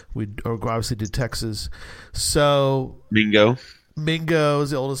 We obviously did Texas. So Mingo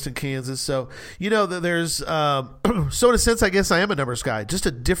is the oldest in Kansas. So there's so in a sense, I guess I am a numbers guy, just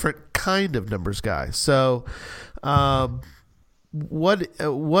a different kind of numbers guy. So what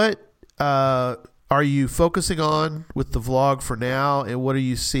are you focusing on with the vlog for now, and what do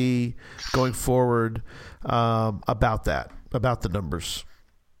you see going forward about the numbers?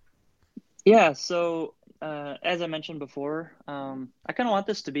 Yeah, so as I mentioned before, I kind of want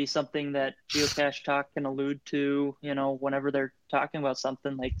this to be something that Geocache Talk can allude to, whenever they're talking about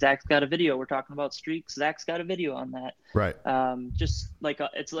something. Like Zach's got a video, we're talking about streaks, Zach's got a video on that. Right. Just like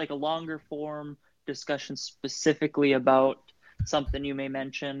it's like a longer form discussion specifically about something you may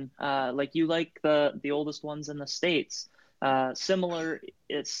mention, like you like the oldest ones in the States. It's similar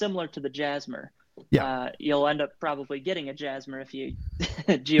to the Jasmer. Yeah. You'll end up probably getting a Jasmer if you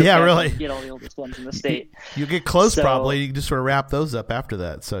geocache really and get all the oldest ones in the state. You get close probably. You can just sort of wrap those up after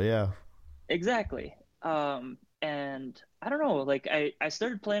that. So yeah. Exactly. And I don't know, like I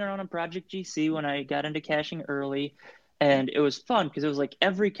started playing around on Project GC when I got into caching early, and it was fun because it was like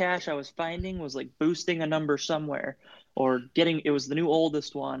every cache I was finding was like boosting a number somewhere, or it was the new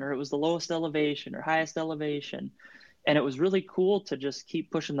oldest one, or it was the lowest elevation or highest elevation. And it was really cool to just keep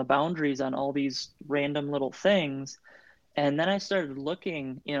pushing the boundaries on all these random little things. And then I started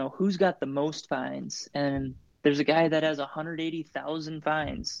looking, who's got the most finds. And there's a guy that has 180,000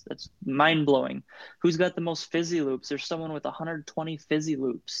 finds. That's mind blowing. Who's got the most fizzy loops? There's someone with 120 fizzy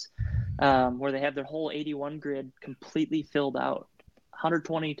loops, where they have their whole 81 grid completely filled out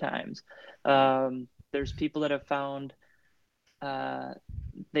 120 times. There's people that have found,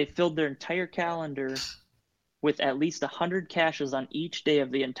 they filled their entire calendar with at least 100 caches on each day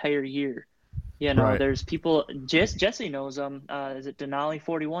of the entire year. Right. There's people, Jesse knows them. Is it Denali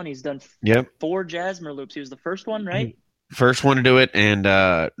 41? He's done 4 Jasmer loops. He was the first one, right? First one to do it, and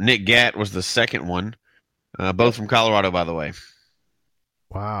Nick Gatt was the second one. Both from Colorado, by the way.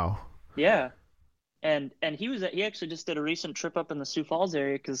 Wow. Yeah. And he actually just did a recent trip up in the Sioux Falls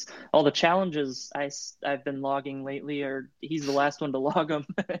area because all the challenges I've been logging lately he's the last one to log them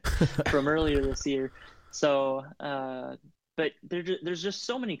from earlier this year. So, but there's just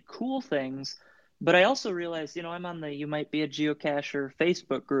so many cool things. But I also realized, I'm on the You Might Be a Geocacher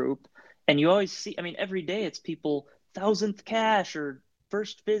Facebook group, and you always see, every day it's people 1000th cache or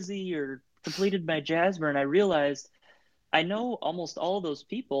first fizzy or completed my Jasmer, and I realized I know almost all of those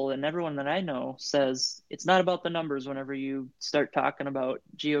people, and everyone that I know says it's not about the numbers whenever you start talking about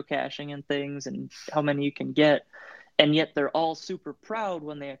geocaching and things and how many you can get. And yet they're all super proud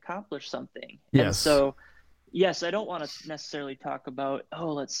when they accomplish something. Yes. And so, yes, I don't want to necessarily talk about,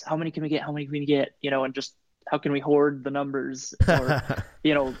 how many can we get, and just how can we hoard the numbers, or,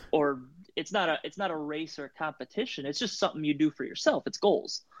 or it's not a race or a competition. It's just something you do for yourself. It's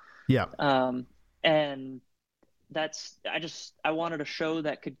goals. Yeah. And I wanted a show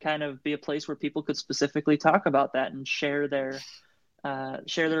that could kind of be a place where people could specifically talk about that and share their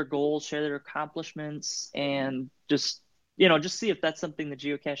goals, share their accomplishments, and just see if that's something the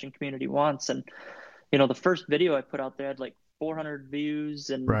geocaching community wants. And, the first video I put out there had like 400 views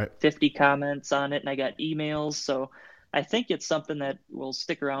and 50 comments on it, and I got emails. So I think it's something that will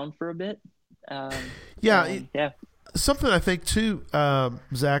stick around for a bit. Something I think too,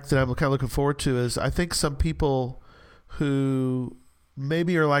 Zach, that I'm kind of looking forward to is I think some people who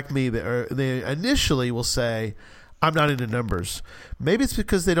maybe are like me they initially will say, I'm not into numbers. Maybe it's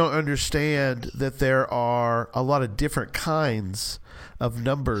because they don't understand that there are a lot of different kinds of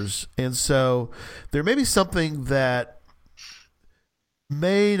numbers. And so there may be something that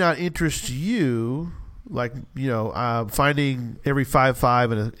may not interest you, like, finding every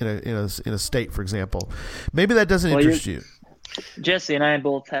 5-5 in a state, for example. Maybe that doesn't interest you. Jesse and I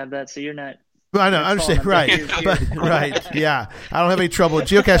both have that, so you're not. I know, I understand, right? But, right, yeah. I don't have any trouble.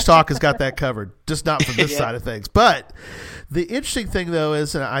 Geocache Talk has got that covered, just not from this side of things. But the interesting thing, though,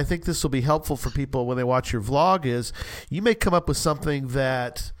 is, and I think this will be helpful for people when they watch your vlog, is you may come up with something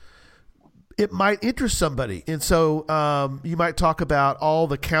that it might interest somebody. And so you might talk about all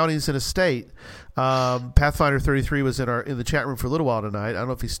the counties in a state. Pathfinder 33 was in the chat room for a little while tonight. I don't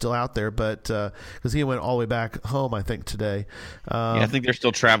know if he's still out there, but because he went all the way back home, I think, today. Yeah, I think they're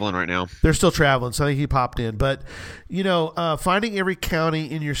still traveling right now. They're still traveling, so I think he popped in. But, finding every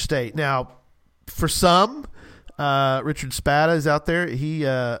county in your state. Now, for some, Richard Spada is out there. He's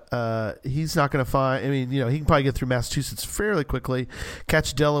not going to find. I mean, he can probably get through Massachusetts fairly quickly,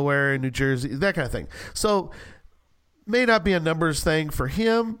 catch Delaware and New Jersey, that kind of thing. So, may not be a numbers thing for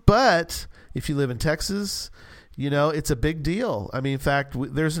him, but if you live in Texas, it's a big deal. I mean, in fact,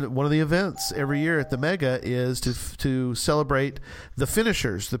 there's one of the events every year at the Mega is to celebrate the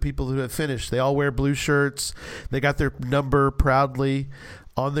finishers, the people who have finished. They all wear blue shirts. They got their number proudly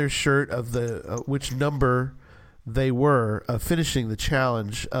on their shirt of the which number they were finishing the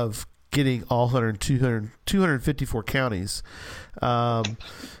challenge of getting all 254 counties. I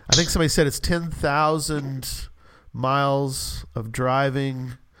think somebody said it's 10,000 miles of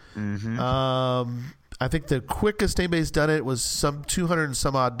driving. Mm-hmm. I think the quickest anybody's done it was some 200 and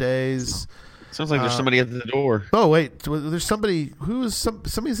some odd days. Sounds like there's somebody at the door. Oh wait, there's somebody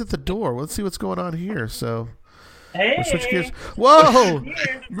somebody's at the door. Let's see what's going on here. So, Hey, switch gears. Whoa!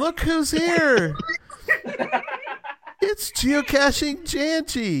 Look who's here! It's Geocaching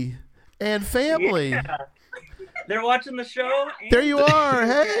Janji and family. Yeah. They're watching the show. There you are.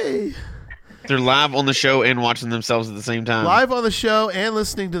 Hey. They're live on the show and watching themselves at the same time. Live on the show and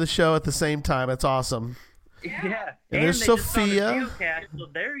listening to the show at the same time. That's awesome. Yeah. And there's they just found a Sophia. geocache, so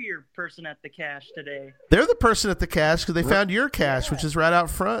they're your person at the cache today. They're the person at the cache because they found your cache, which is right out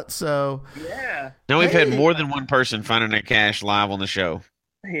front. So Yeah. Now we've had Hey. more than one person finding a cache live on the show.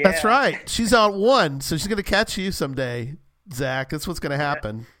 Yeah. that's right. She's on one, so she's going to catch you someday, Zach. That's what's going to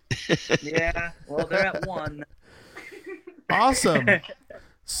happen. Yeah. Well, they're at one. Awesome.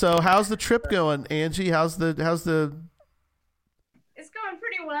 So how's the trip going, Angie? How's the It's going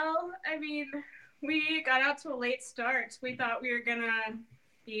pretty well. I mean, we got out to a late start. We thought we were gonna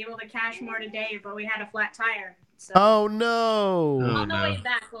be able to cache more today, but we had a flat tire. So Oh no. on the no. way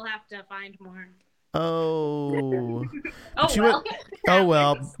back, we'll have to find more. Oh. Oh you well. Oh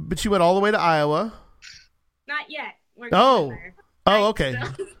well, but you went all the way to Iowa. Not yet. We're Oh. getting there. Oh, Right, okay.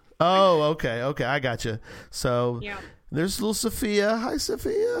 so- Oh, okay. I got you. So yeah. there's little Sophia. Hi,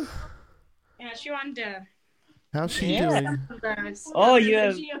 Sophia. Yeah, she wanted to. How's she Yeah. doing? Oh, you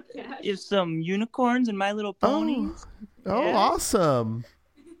have- Geocache. You have some unicorns and My Little Ponies. Oh, Yeah. awesome.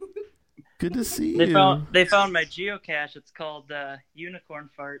 Good to see They you. found my geocache. It's called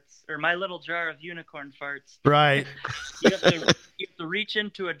Unicorn Farts, or My Little Jar of Unicorn Farts. Right. You have to reach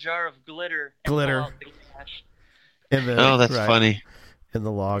into a jar of glitter. And Glitter. pull out the cache. In the, Oh, that's right, funny. In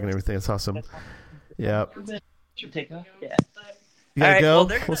the log and everything. It's awesome. Yeah. Should take off. Yeah. You gotta All right, go. well,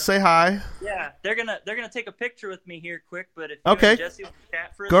 they're We'll gonna- say hi. Yeah, they're gonna take a picture with me here quick, but if Okay. you and Jesse will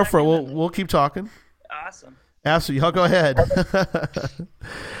chat for a Go for it. second, We'll keep talking. awesome. Absolutely. Y'all go ahead.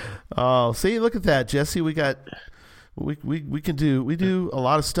 Oh, see, look at that, Jesse. We do a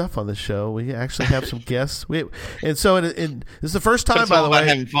lot of stuff on this show. We actually have some guests. And so this is the first time, It's by all the about way.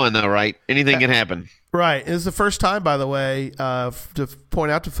 having fun, though, right? Anything can happen. Right. This is the first time, by the way, to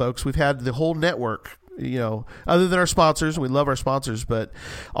point out to folks, we've had the whole network. Other than our sponsors, we love our sponsors, but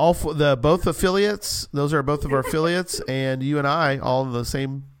both affiliates, those are both of our affiliates, and you and I all in the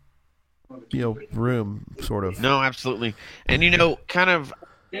same, room, sort of. No, absolutely. And kind of,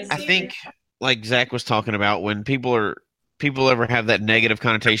 I think, like Zach was talking about, when people ever have that negative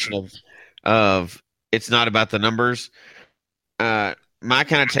connotation of it's not about the numbers. My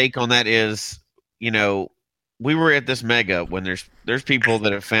kind of take on that is, we were at this mega when there's people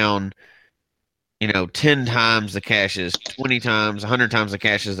that have found 10 times the caches, 20 times, 100 times the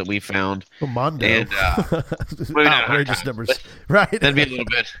caches that we found. Oh, Mondo. And, maybe not 100 outrageous times, numbers. but Right. That'd be a little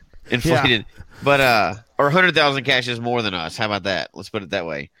bit inflated. But, or 100,000 caches more than us. How about that? Let's put it that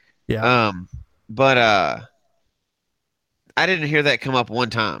way. Yeah. But I didn't hear that come up one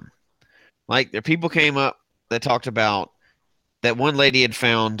time. Like, there people came up that talked about that one lady had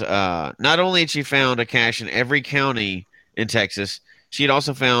found, not only had she found a cache in every county in Texas, she had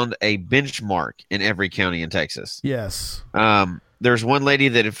also found a benchmark in every county in Texas. Yes. There's one lady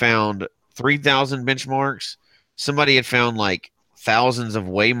that had found 3,000 benchmarks. Somebody had found like thousands of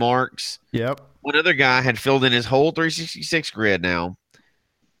waymarks. Yep. One other guy had filled in his whole 366 grid now,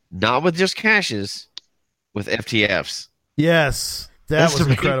 not with just caches, with FTFs. Yes, that That's was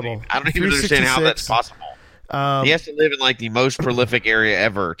amazing. incredible. I don't even understand how that's 366. possible. He has to live in like the most prolific area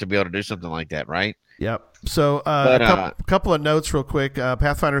ever to be able to do something like that, right? Yep. So a couple of notes real quick.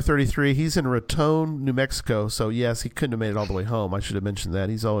 Pathfinder 33, he's in Raton, New Mexico. So, yes, he couldn't have made it all the way home. I should have mentioned that.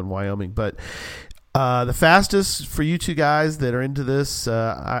 He's all in Wyoming. But the fastest for you two guys that are into this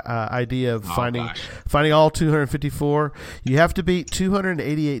idea of finding all 254, you have to beat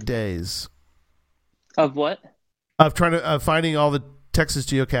 288 days. Of what? Of finding all the Texas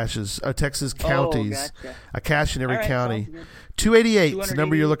geocaches, Texas counties. Gotcha. A cache in every All right, county. sounds good. 288 is the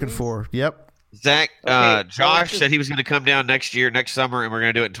number you're 288 looking days? for. Yep. Zach, Okay, Josh so said he was going to come down next summer, and we're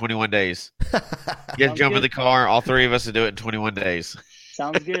going to do it in 21 days. You guys Sounds jump in good. the car, all three of us to do it in 21 days.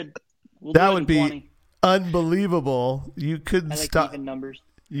 Sounds good. We'll That do it would in be 20. unbelievable. You couldn't I like stop. even numbers.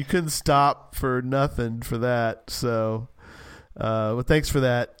 You couldn't stop for nothing for that. So, well, thanks for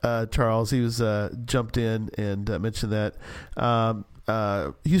that, Charles. He was jumped in and mentioned that.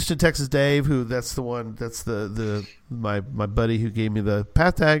 Houston, Texas, Dave, that's my buddy who gave me the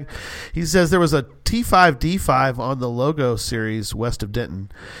path tag. He says there was a T5 D5 on the logo series west of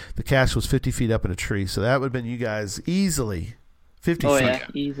Denton. The cache was 50 feet up in a tree, so that would have been you guys easily 50 Oh feet. yeah,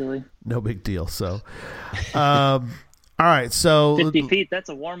 easily. No big deal. So, all right. So 50 feet. That's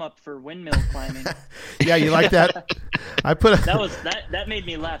a warm up for windmill climbing. yeah, you like that? I put a, That made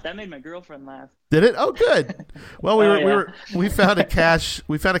me laugh. That made my girlfriend laugh. Did it? Oh, good. Well, we found a cache.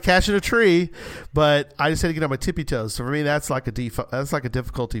 We found a cache in a tree, but I just had to get on my tippy toes. So for me, that's like a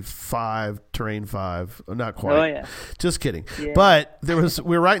difficulty 5, terrain 5. Not quite. Oh yeah. Just kidding. Yeah. But we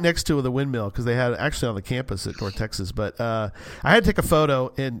were right next to the windmill because they had actually on the campus at North Texas. But I had to take a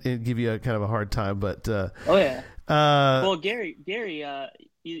photo and give you a kind of a hard time. But Oh yeah. Well, well, Gary,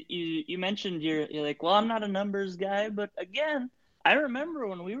 you mentioned you're like, well, I'm not a numbers guy, but again, I remember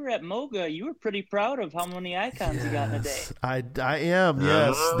when we were at Moga, you were pretty proud of how many icons you got in a day. I am.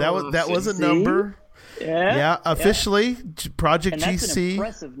 Yes, that was a See? number. Yeah. Yeah, officially, Project And that's an GC.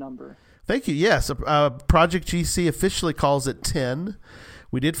 impressive number. Thank you. Yes, Project GC officially calls it 10.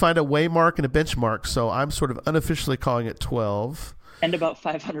 We did find a waymark and a benchmark, so I'm sort of unofficially calling it 12. And about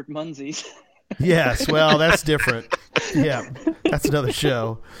 500 Munsies. Yes, well, that's different. Yeah, that's another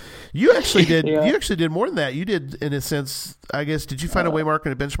show. You actually did. Yeah. You actually did more than that. You did, in a sense. I guess. Did you find a waymark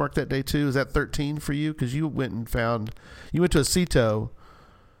and a benchmark that day too? Is that 13 for you? Because you went and found. You went to a CETO.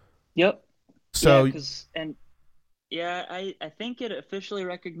 Yep. So I think it officially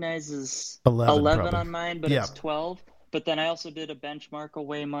recognizes 11 probably. on mine, but Yeah. it's 12. But then I also did a benchmark, a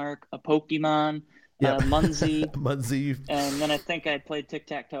waymark, a Pokemon, Yep. a Munsie, Munzie. and then I think I played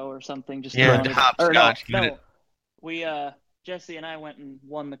tic-tac-toe or something. Just Yeah, around it. hopscotch, Or get no, it. we Jesse and I went and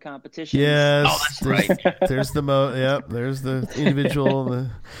won the competition. Yes. Oh, that's right. There's the Yep. There's the individual. The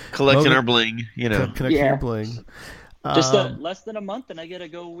Collecting Moga- our bling, you know. connecting Yeah. your bling. Just Um, less than a month, and I get to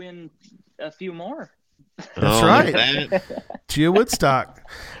go win a few more. That's Oh, right. that- Geo Woodstock.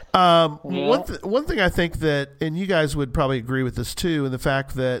 Yeah. One thing I think that, and you guys would probably agree with this too, in the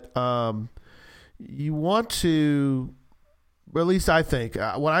fact that you want to, or at least I think,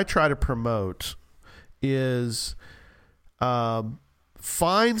 what I try to promote is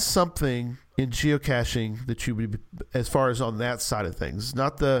find something in geocaching that you would, as far as on that side of things,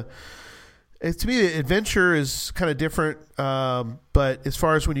 not the. To me, adventure is kind of different, but as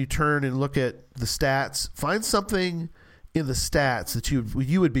far as when you turn and look at the stats, find something in the stats that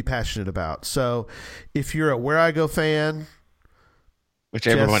you would be passionate about. So, if you're a Where I Go fan, which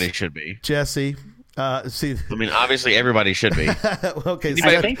everybody should be. Jesse, see, I mean, obviously everybody should be. okay, so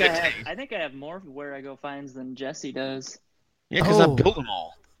Anybody- I think I have more Where I Go finds than Jesse does. Yeah, because Oh. I built them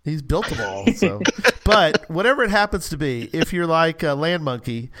all. he's built them all. So, but whatever it happens to be, if you're like a Land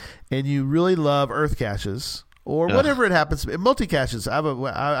Monkey and you really love Earth caches, or whatever it happens to be, multi caches. I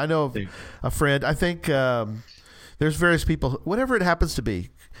know of a friend. I think there's various people. Whatever it happens to be,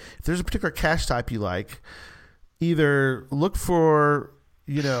 if there's a particular cache type you like, either look for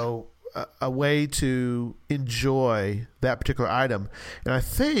a way to enjoy that particular item. And I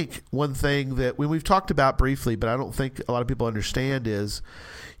think one thing that we've talked about briefly, but I don't think a lot of people understand is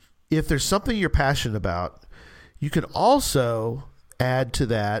if there's something you're passionate about, you can also add to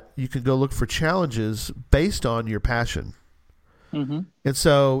that. You can go look for challenges based on your passion. Mm-hmm. And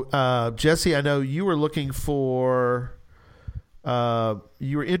so, Jesse, I know you were looking for.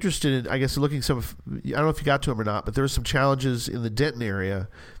 You were interested in, I guess, looking I don't know if you got to them or not, but there were some challenges in the Denton area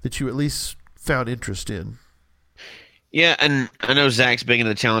that you at least found interest in. Yeah, and I know Zach's big into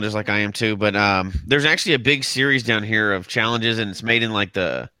the challenges like I am too, but there's actually a big series down here of challenges, and it's made in like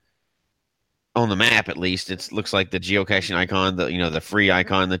on the map at least. It looks like the geocaching icon, the free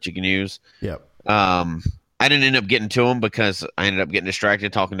icon that you can use. Yep. I I didn't end up getting to them because I ended up getting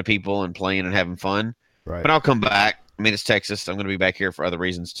distracted talking to people and playing and having fun. Right. But I'll come back. I mean, it's Texas. I'm going to be back here for other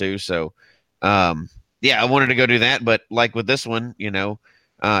reasons too. So, yeah, I wanted to go do that. But like with this one,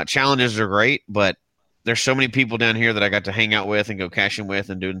 challenges are great, but there's so many people down here that I got to hang out with and go caching with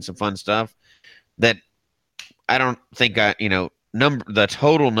and doing some fun stuff that I don't think the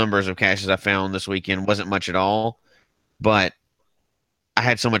total numbers of caches I found this weekend wasn't much at all, but I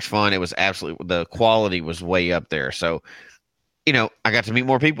had so much fun. It was the quality was way up there. So, I got to meet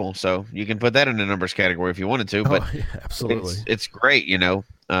more people. So you can put that in the numbers category if you wanted to, but yeah, absolutely. It's great.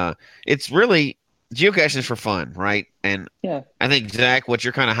 It's really geocaching is for fun, right? And Yeah. I think, Zach, what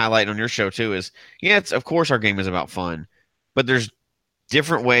you're kind of highlighting on your show too is, it's of course our game is about fun, but there's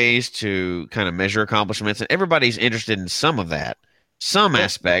different ways to kind of measure accomplishments, and everybody's interested in some of that, some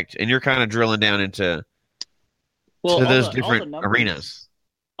aspect, and you're kind of drilling down into those different arenas.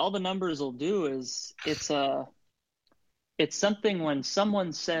 All the numbers will do is it's something when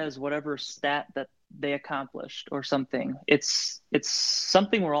someone says whatever stat that they accomplished or something, it's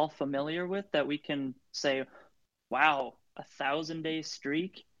something we're all familiar with that we can say, wow, 1,000-day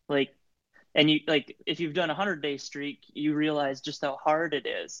streak. And you if you've done 100-day streak, you realize just how hard it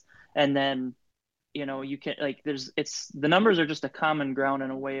is. And then, you can the numbers are just a common ground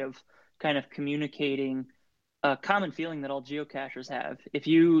and a way of kind of communicating a common feeling that all geocachers have. If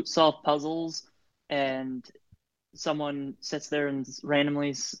you solve puzzles and someone sits there and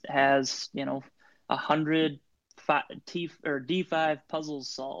randomly has 100 D5 puzzles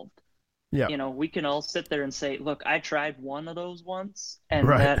solved, we can all sit there and say, look, I tried one of those once and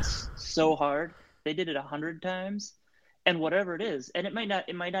that's so hard. They did it 100 times, and whatever it is, and it might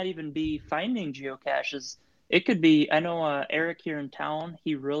not even be finding geocaches. It could be, I know Eric here in town,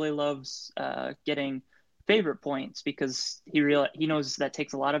 he really loves getting favorite points because he knows that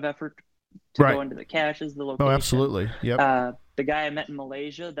takes a lot of effort to go into the caches, the location. Oh, absolutely. Yep. The guy I met in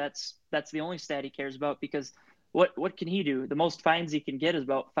Malaysia, that's the only stat he cares about, because what can he do? The most fines he can get is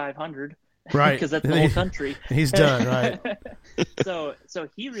about 500, right? Because that's the whole country. He's done, right? So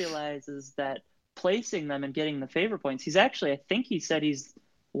he realizes that placing them and getting the favorite points. He's actually, I think he said he's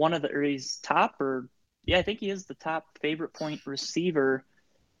he's top, or I think he is the top favorite point receiver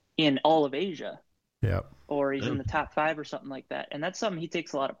in all of Asia. Yeah. Or he's in the top 5 or something like that. And that's something he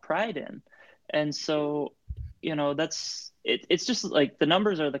takes a lot of pride in. And so, it's just like the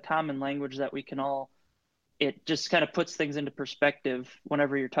numbers are the common language that we can all, it just kind of puts things into perspective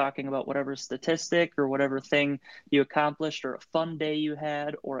whenever you're talking about whatever statistic or whatever thing you accomplished or a fun day you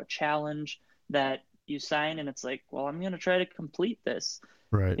had or a challenge that you sign. And it's like, well, I'm going to try to complete this.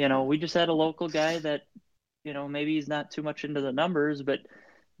 Right. We just had a local guy that, maybe he's not too much into the numbers, but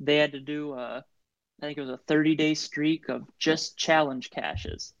they had to do I think it was a 30-day streak of just challenge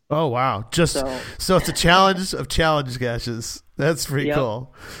caches. Oh, wow. So it's a challenge of challenge caches. That's pretty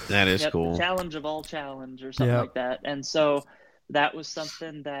cool. That is cool. The challenge of all challenge or something like that. And so that was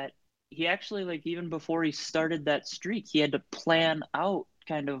something that he actually, even before he started that streak, he had to plan out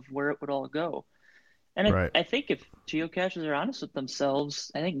kind of where it would all go. And I think if geocachers are honest with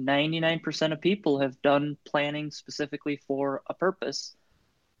themselves, I think 99% of people have done planning specifically for a purpose.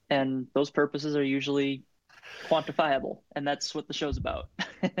 And those purposes are usually quantifiable, and that's what the show's about.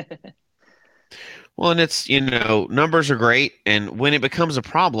 Well, and it's, numbers are great, and when it becomes a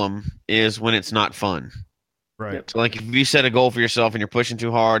problem is when it's not fun. Right. So, if you set a goal for yourself and you're pushing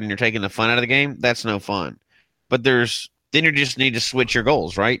too hard and you're taking the fun out of the game, that's no fun. But then you just need to switch your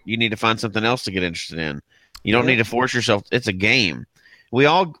goals, right? You need to find something else to get interested in. You don't need to force yourself. It's a game. We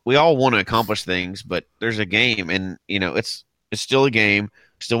all want to accomplish things, but there's a game, and, it's still a game.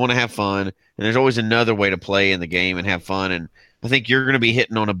 Still want to have fun, and there's always another way to play in the game and have fun, and I think you're going to be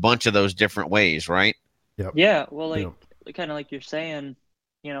hitting on a bunch of those different ways, right? Yep. Yeah, well, kind of like you're saying,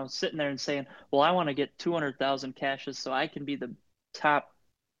 sitting there and saying, well, I want to get 200,000 caches so I can be the top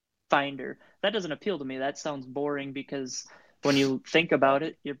finder. That doesn't appeal to me. That sounds boring, because when you think about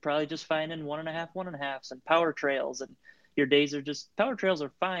it, you're probably just finding 1.5s and power trails, and your days are just, power trails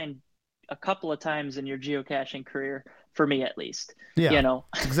are fine a couple of times in your geocaching career, for me at least. Yeah,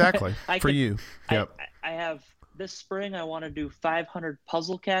 exactly. You. Yep. I have this spring, I want to do 500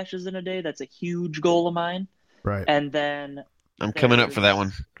 puzzle caches in a day. That's a huge goal of mine. Right. And then I'm coming up for that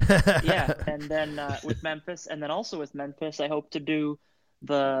one. Yeah. And then with Memphis, I hope to do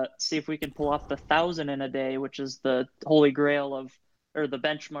see if we can pull off the 1,000 in a day, which is the holy grail or the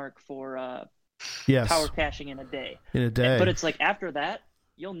benchmark for power caching in a day. But it's like, after that,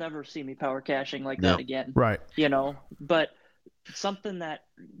 you'll never see me power caching like that again. Right. But something that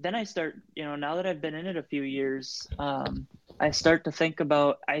then I start, now that I've been in it a few years, I start to think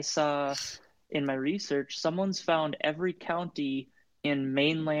about, I saw in my research, someone's found every county in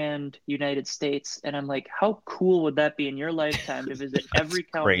mainland United States, and I'm like, how cool would that be in your lifetime to visit every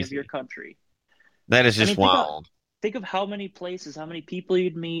county of crazy. your country? That is I just mean, wild. think of how many places, how many people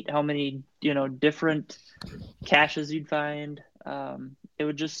you'd meet, how many, different caches you'd find. It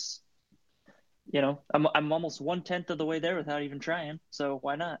would just, I'm almost 1/10 of the way there without even trying. So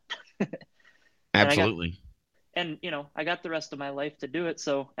why not? Absolutely. And I got the rest of my life to do it.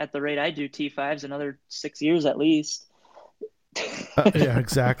 So at the rate I do T5s, another 6 years at least. Yeah,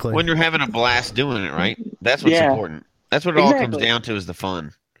 exactly. When you're having a blast doing it, right? That's what's Yeah. important. That's what it all comes Exactly. down to, is the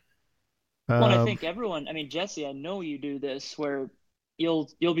fun. Well, and I Um, think everyone, I mean, Jesse, I know you do this where you'll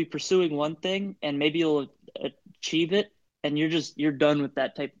be pursuing one thing and maybe you'll achieve it and you're done with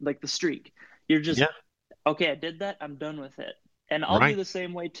that type, like the streak. You're just, Yeah. okay, I did that, I'm done with it. And I'll Right. do the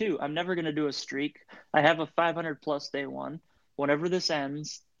same way too. I'm never going to do a streak. I have a 500 plus day one. Whenever this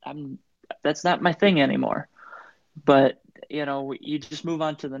ends, that's not my thing anymore. But, you just move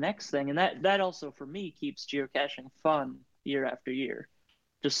on to the next thing. And that also for me keeps geocaching fun year after year.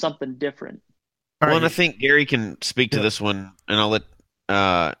 Just something different. all Well, and I right. think Gary can speak to Yeah. this one, and I'll let.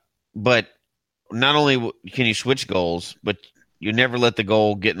 But not only can you switch goals, but you never let the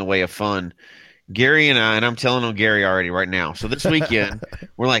goal get in the way of fun. Gary and I'm telling on Gary already right now. So this weekend,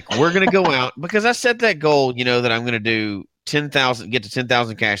 we're going to go out, because I set that goal, that I'm going to do 10,000, get to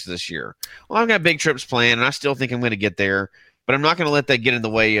 10,000 caches this year. Well, I've got big trips planned, and I still think I'm going to get there, but I'm not going to let that get in the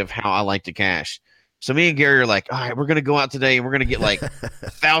way of how I like to cache. So me and Gary are like, all right, we're going to go out today and we're going to get like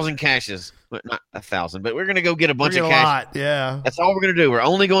 1,000 caches. Well, not 1,000, but we're going to go get a bunch We're of getting a caches. lot, yeah. That's all we're going to do. We're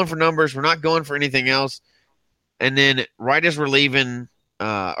only going for numbers. We're not going for anything else. And then right as we're leaving,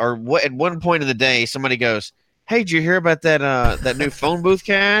 at one point in the day, somebody goes, "Hey, did you hear about that new phone booth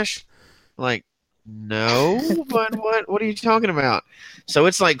cache?" I'm like, no, but what are you talking about? So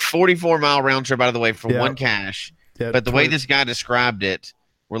it's like 44-mile round trip out of the way for Yeah. one cache. Yeah, But the way this guy described it,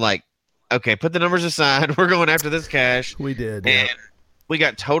 we're like, okay, put the numbers aside. We're going after this cache. we did. And Yeah. we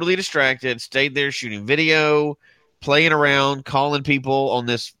got totally distracted, stayed there shooting video, playing around, calling people on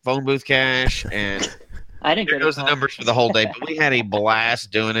this phone booth cache, and I didn't there get goes the it. numbers for the whole day. But we had a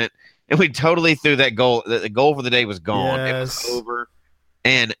blast doing it, and we totally threw that goal. The goal for the day was gone. It was Yes. over.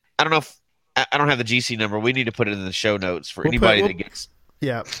 And I don't know if I don't have the GC number. We need to put it in the show notes for We'll anybody put- that gets.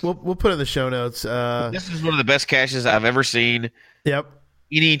 Yeah, we'll put it in the show notes. This is one of the best caches I've ever seen. Yep.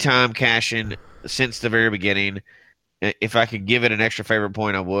 Any time caching since the very beginning. If I could give it an extra favorite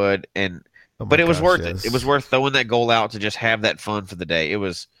point, I would. And Oh my but it was gosh, worth yes. it. It was worth throwing that goal out to just have that fun for the day. It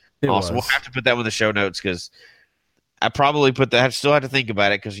was awesome. was. We'll have to put that in the show notes, because I probably put that. I still have to think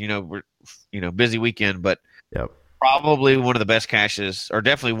about it, because we're busy weekend, but Yep. probably one of the best caches, or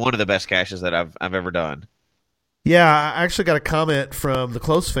definitely one of the best caches that I've ever done. Yeah, I actually got a comment from the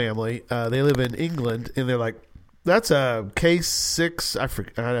Close family. They live in England, and they're like, "That's a K6." I'd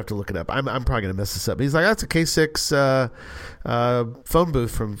have to look it up. I'm probably gonna mess this up. He's like, "That's a K6 phone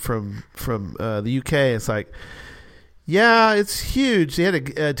booth from the UK." It's like, yeah, it's huge. They had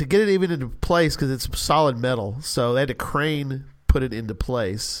to get it even into place, because it's solid metal, so they had to crane put it into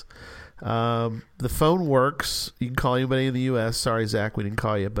place. The phone works. You can call anybody in the U.S. Sorry, Zach, we didn't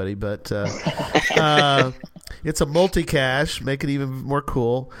call you, buddy, but it's a multi-cache, make it even more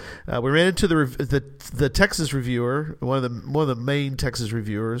cool. We ran into the Texas reviewer. One of the main Texas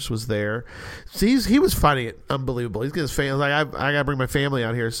reviewers was there. So he was finding it unbelievable. He's got his family. Like, I gotta bring my family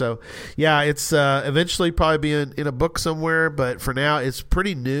out here. So yeah, it's eventually probably be in a book somewhere, but for now it's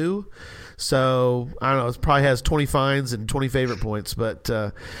pretty new. So I don't know. It probably has 20 finds and 20 favorite points, but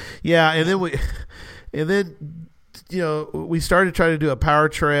yeah. And then we started trying to do a power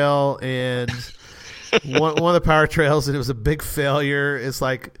trail, and one of the power trails, and it was a big failure. It's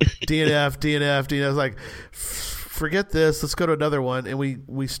like DNF. It's like, forget this. Let's go to another one. And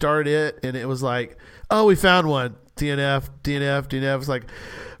we started it, and it was like, oh, we found one. DNF. It's like,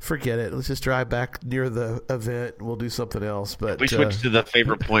 forget it. Let's just drive back near the event, and we'll do something else. But We switched to the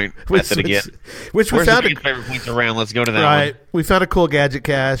favorite point we method again. which we Where's found the favorite points around? Let's go to that right. one. We found a cool gadget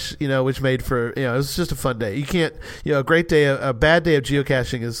cache, which made for, it was just a fun day. You can't, a great day, a bad day of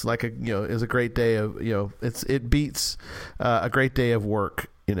geocaching is like is a great day of, it beats a great day of work,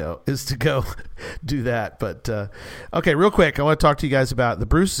 is to go do that. But, okay, real quick, I want to talk to you guys about the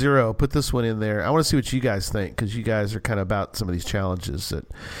Bruce Zero. Put this one in there. I want to see what you guys think, because you guys are kind of about some of these challenges. That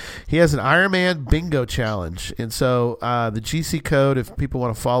he has an Ironman bingo challenge. And so the GC code, if people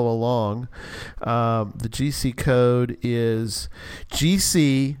want to follow along, the GC code is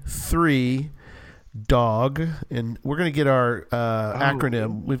GC3 dog, and we're going to get our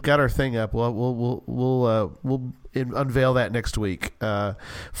acronym. We've got our thing up. We'll unveil that next week.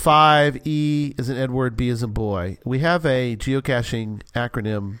 5 E is in Edward, B is in boy. We have a geocaching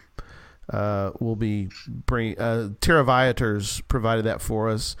acronym. We'll be bringing Tara Viators provided that for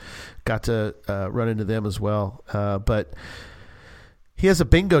us. Got to run into them as well, but. He has a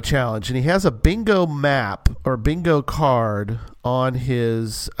bingo challenge, and he has a bingo map or bingo card on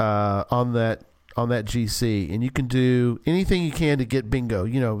his on that GC, and you can do anything you can to get bingo.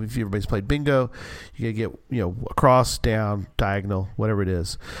 You know, if everybody's played bingo, you can get across, down, diagonal, whatever it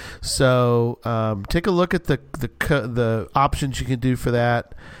is. So take a look at the options you can do for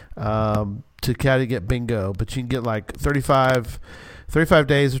that to kind of get bingo. But you can get like 35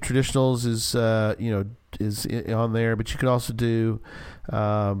 days of traditionals is on there, but you can also do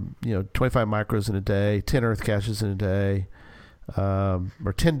 25 micros in a day, 10 earth caches in a day,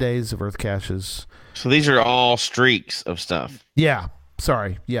 or 10 days of earth caches. So these are all streaks of stuff. Yeah.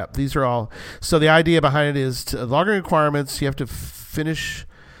 Sorry. Yeah. These are all. So the idea behind it is logging requirements. You have to finish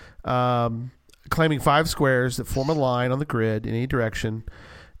claiming 5 squares that form a line on the grid in any direction,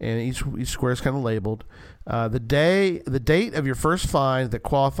 and each square is kind of labeled. The date of your first find that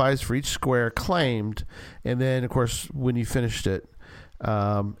qualifies for each square claimed, and then of course when you finished it.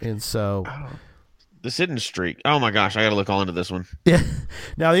 And so this hidden streak. Oh my gosh, I got to look all into this one. Yeah.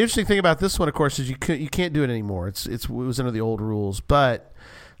 Now the interesting thing about this one, of course, is you can't do it anymore. It was under the old rules, but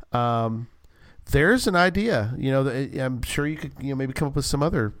there's an idea. I'm sure you could maybe come up with some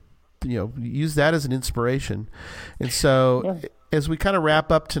other. Use that as an inspiration. And so as we kind of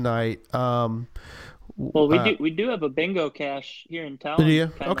wrap up tonight. Well, we do have a bingo cache here in town. Do you?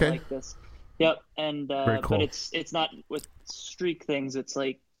 Kinda Okay. like this. Yep, and Very cool. but it's not with streak things. It's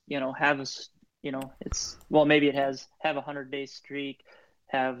like it's maybe it has have 100-day streak,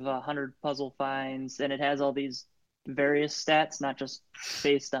 have 100 puzzle finds, and it has all these various stats, not just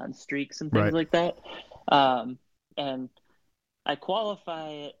based on streaks and things Right. like that. And I qualify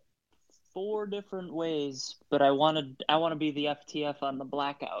it 4 different ways, but I want to be the FTF on the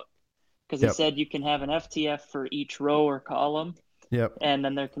blackout. Because Yep. it said you can have an FTF for each row or column, Yep. and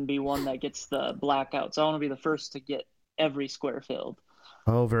then there can be one that gets the blackout. So I want to be the first to get every square filled.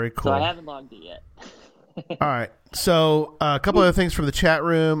 Oh, very cool. So I haven't logged it yet. All right. So a couple other things from the chat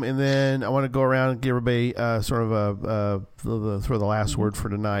room, and then I want to go around and give everybody sort of the last word for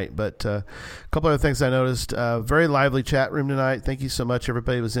tonight. But a couple other things I noticed. Very lively chat room tonight. Thank you so much.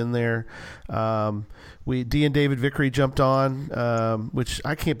 Everybody was in there. D and David Vickery jumped on, which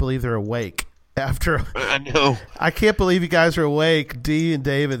I can't believe they're awake. After I know. I can't believe you guys are awake. D and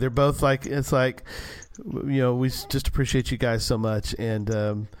David, they're both like, it's like, we just appreciate you guys so much. And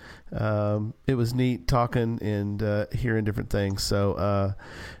it was neat talking and hearing different things. So,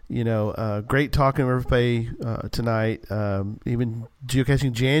 great talking with everybody tonight. Even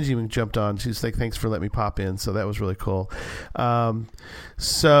Geocaching Janji even jumped on. She was like, thanks for letting me pop in. So that was really cool. A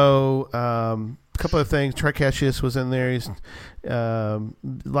couple of things. Tricassius was in there. A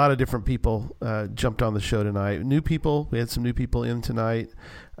lot of different people jumped on the show tonight. New people. We had some new people in tonight.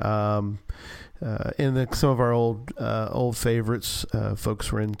 And some of our old favorites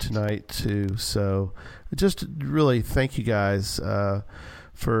folks were in tonight too. So just really thank you guys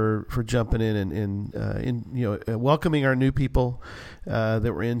for jumping in and welcoming our new people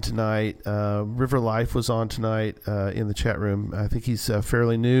that were in tonight. River Life was on tonight in the chat room. I think he's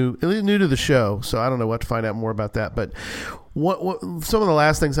fairly new to the show, so I don't know what to find out more about that. But what some of the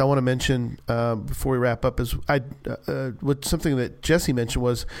last things I want to mention before we wrap up is something that Jesse mentioned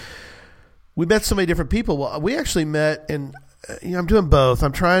was we met so many different people. Well, we actually met and. I'm doing both.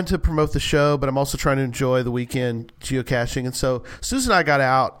 I'm trying to promote the show, but I'm also trying to enjoy the weekend geocaching. And so Susan and I got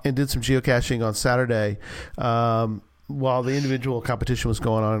out and did some geocaching on Saturday while the individual competition was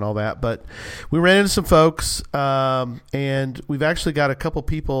going on and all that. But we ran into some folks, and we've actually got a couple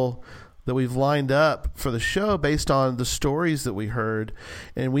people that we've lined up for the show based on the stories that we heard,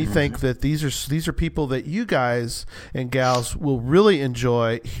 and we think that these are people that you guys and gals will really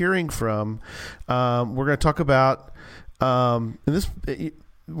enjoy hearing from. We're going to talk about. We're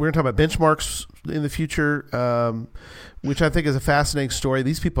going to talk about benchmarks in the future, which I think is a fascinating story.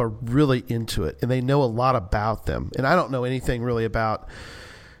 These people are really into it, and they know a lot about them. And I don't know anything really about.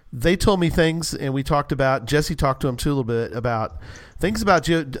 They told me things, and we talked about. Jesse talked to them too a little bit about things about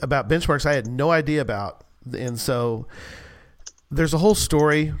benchmarks I had no idea about, and so there's a whole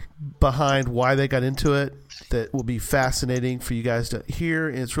story behind why they got into it that will be fascinating for you guys to hear.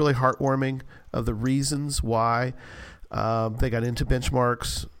 And it's really heartwarming of the reasons why. They got into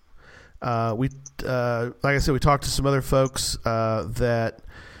benchmarks. Like I said, we talked to some other folks that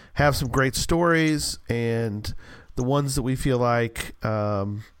have some great stories, and the ones that we feel like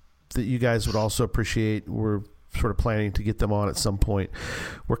that you guys would also appreciate, we're sort of planning to get them on at some point.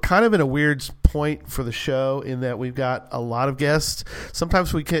 We're kind of in a weird point for the show in that we've got a lot of guests.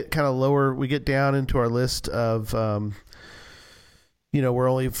 Sometimes we get kind of lower, we get down into our list of, we're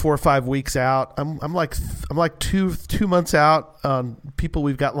only 4 or 5 weeks out. I'm like 2 months out on people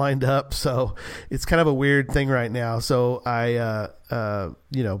we've got lined up. So it's kind of a weird thing right now. So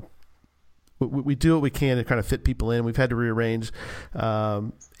we do what we can to kind of fit people in. We've had to rearrange, and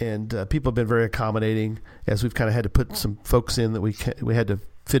people have been very accommodating as we've kind of had to put some folks in that we had to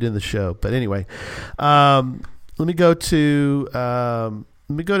fit in the show. But anyway, let me go to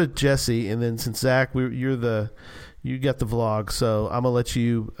Jesse, and then since Zach, you got the vlog, so I'm gonna let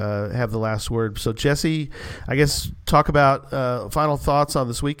you have the last word. So Jesse, I guess talk about final thoughts on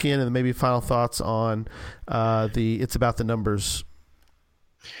this weekend, and maybe final thoughts on It's About the Numbers.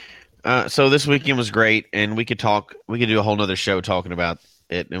 So this weekend was great, and we could do a whole nother show talking about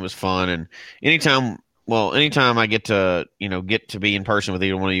it. It was fun, and anytime I get to be in person with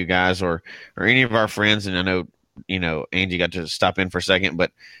either one of you guys or any of our friends, and I know Angie got to stop in for a second,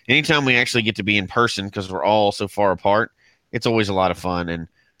 but anytime we actually get to be in person, because we're all so far apart, it's always a lot of fun, and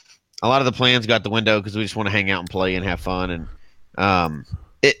a lot of the plans go out the window because we just want to hang out and play and have fun. And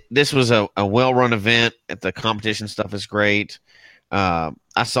this was a well-run event. The competition stuff is great.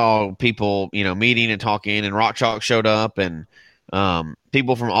 I saw people, meeting and talking, and Rock Chalk showed up, and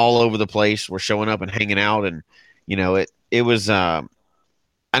people from all over the place were showing up and hanging out. And, it was,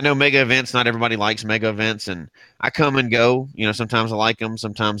 I know mega events, not everybody likes mega events, and I come and go, sometimes I like them.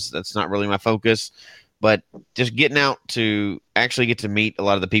 Sometimes that's not really my focus, but just getting out to actually get to meet a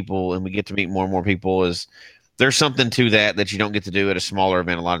lot of the people, and we get to meet more and more people, there's something to that you don't get to do at a smaller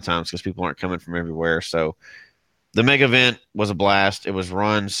event a lot of times because people aren't coming from everywhere. So, the mega event was a blast. It was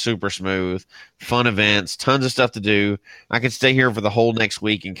run super smooth, fun events, tons of stuff to do. I could stay here for the whole next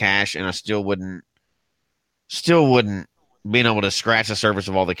week and cash, and I still wouldn't being able to scratch the surface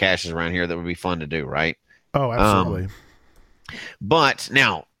of all the caches around here that would be fun to do, right? Oh, absolutely. But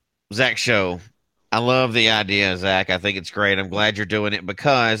now, Zach's show, I love the idea, Zach. I think it's great. I'm glad you're doing it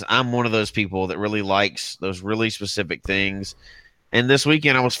because I'm one of those people that really likes those really specific things. And this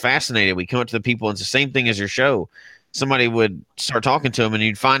weekend, I was fascinated. We come up to the people, and it's the same thing as your show. Somebody would start talking to them, and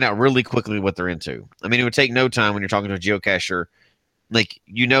you'd find out really quickly what they're into. I mean, it would take no time when you're talking to a geocacher. Like,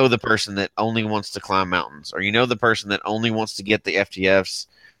 the person that only wants to climb mountains, or the person that only wants to get the FTFs.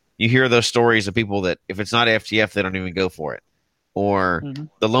 You hear those stories of people that if it's not FTF, they don't even go for it. Or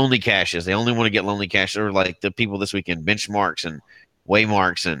the lonely caches. They only want to get lonely caches. Or like the people this weekend, benchmarks and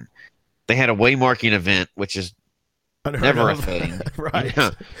waymarks. And they had a waymarking event, which is never a thing. Right.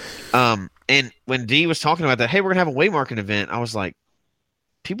 Yeah. And when Dee was talking about that, hey, we're going to have a waymarking event, I was like,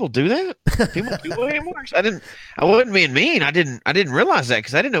 people do that? People do waymarks? I wasn't being mean. I didn't realize that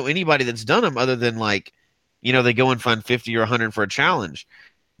because I didn't know anybody that's done them other than they go and find 50 or 100 for a challenge.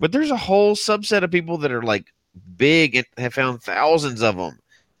 But there's a whole subset of people that are big and have found thousands of them.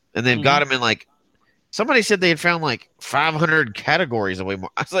 And they've got them in somebody said they had found 500 categories of waymark.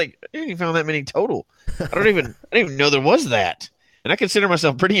 I was like, I didn't even found that many total. I didn't even know there was that. And I consider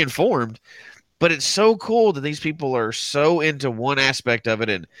myself pretty informed, but it's so cool that these people are so into one aspect of it.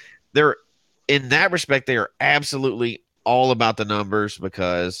 And they're, in that respect, they are absolutely all about the numbers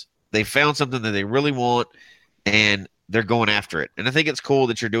because they found something that they really want and they're going after it. And I think it's cool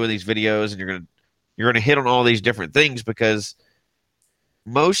that you're doing these videos and you're going to hit on all these different things because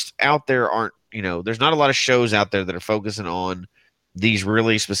most out there aren't, there's not a lot of shows out there that are focusing on these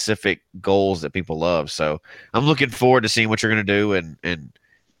really specific goals that people love. So I'm looking forward to seeing what you're going to do and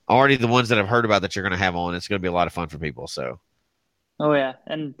already the ones that I've heard about that you're going to have on. It's going to be a lot of fun for people. So. Oh yeah.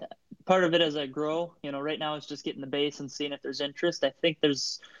 And part of it as I grow, right now it's just getting the base and seeing if there's interest. I think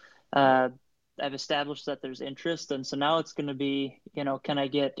I've established that there's interest. And so now it's going to be, can I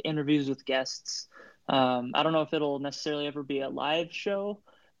get interviews with guests? I don't know if it'll necessarily ever be a live show,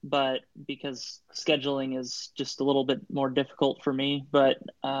 but because scheduling is just a little bit more difficult for me. But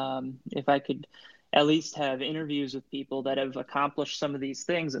if I could at least have interviews with people that have accomplished some of these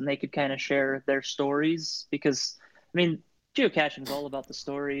things and they could kind of share their stories, because geocaching is all about the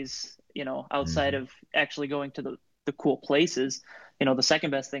stories, outside of actually going to the cool places. The second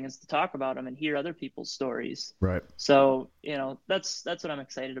best thing is to talk about them and hear other people's stories. Right. So, that's what I'm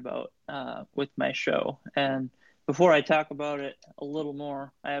excited about with my show. And before I talk about it a little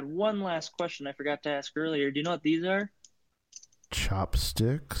more, I had one last question I forgot to ask earlier. Do you know what these are?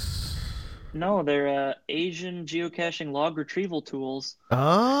 Chopsticks? No, they're Asian geocaching log retrieval tools.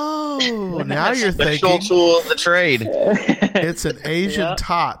 Oh, now you're Special thinking tool of the trade. it's an Asian Yeah.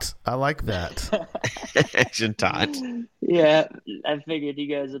 tot. I like that. Action tot. Yeah, I figured you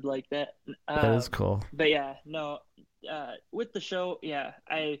guys would like that. That is cool. But yeah, no, with the show, yeah,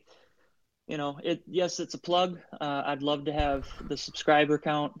 yes, it's a plug. I'd love to have the subscriber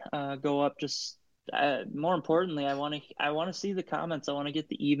count go up. Just more importantly, I want to see the comments. I want to get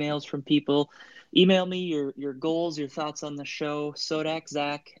the emails from people. Email me your goals, your thoughts on the show.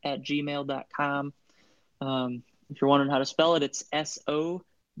 sodakzak@gmail.com. If you're wondering how to spell it, it's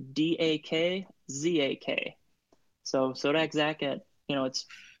SODAKZAK. So Sodakzak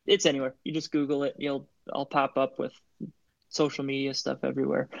it's anywhere. You just Google it. I'll pop up with social media stuff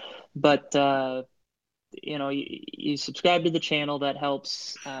everywhere. But you subscribe to the channel. That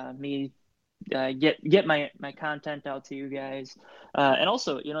helps me get my content out to you guys. And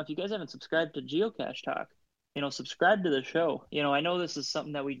also, if you guys haven't subscribed to Geocache Talk, subscribe to the show. I know this is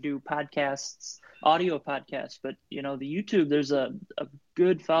something that we do podcasts, audio podcasts, but the YouTube, there's a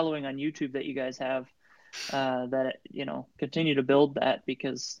good following on YouTube that you guys have. That continue to build that,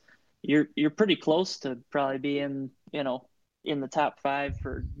 because you're pretty close to probably being in the top 5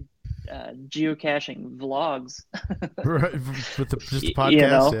 for geocaching vlogs. Right, with just the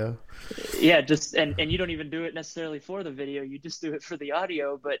podcast, yeah, just and you don't even do it necessarily for the video, you just do it for the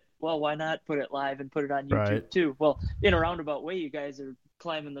audio. But why not put it live and put it on YouTube Right. too? Well, in a roundabout way, you guys are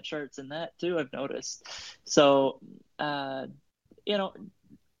climbing the charts in that too, I've noticed. So I'd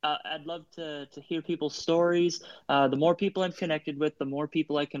love to hear people's stories. The more people I'm connected with, the more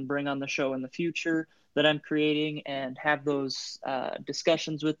people I can bring on the show in the future that I'm creating, and have those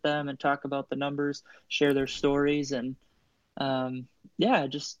discussions with them and talk about the numbers, share their stories, and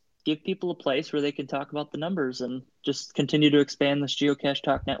just give people a place where they can talk about the numbers and just continue to expand this Geocache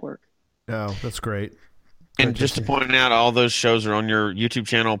Talk network. Oh, that's great. And just to point out, all those shows are on your YouTube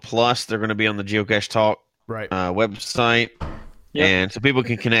channel, plus they're going to be on the Geocache Talk Right. website. Yep. And so people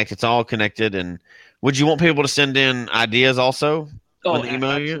can connect. It's all connected. And would you want people to send in ideas also when they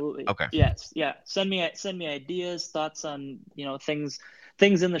email you? Absolutely. Okay. Yes. Yeah. Send me ideas, thoughts on things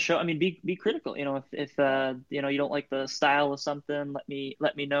in the show. I mean, be critical. If you don't like the style of something,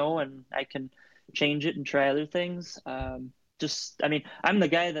 let me know, and I can change it and try other things. I'm the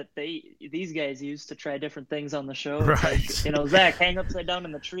guy that these guys use to try different things on the show. It's Right. like, Zach, hang upside down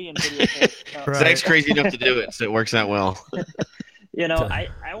in the tree and videotape. Right. Zach's crazy enough to do it, so it works out well. I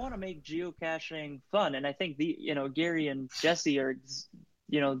want to make geocaching fun, and I think Gary and Jesse are,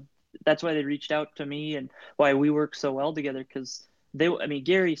 that's why they reached out to me and why we work so well together. Because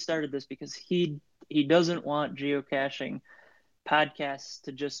Gary started this because he doesn't want geocaching podcasts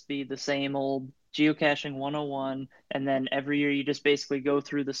to just be the same old geocaching 101, and then every year you just basically go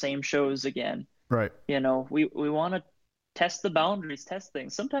through the same shows again. Right. We want to test the boundaries, test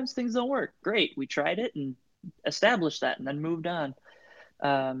things. Sometimes things don't work. Great, we tried it and established that and then moved on.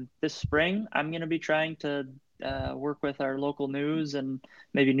 This spring I'm going to be trying to work with our local news and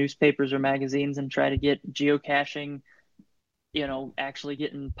maybe newspapers or magazines and try to get geocaching actually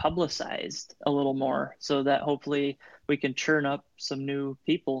getting publicized a little more, so that hopefully we can churn up some new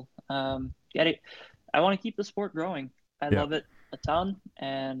people. I want to keep the sport growing. I love it a ton,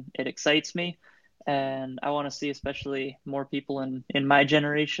 and it excites me, and I want to see especially more people in my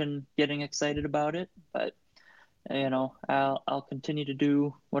generation getting excited about it. But I'll continue to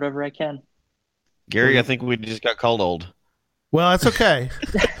do whatever I can. Gary, I think we just got called old. Well, that's okay.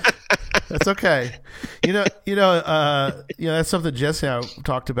 That's okay. That's something Jesse and I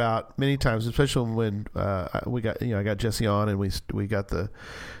talked about many times, especially when I got Jesse on and we got the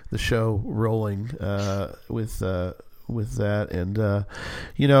show rolling with that, and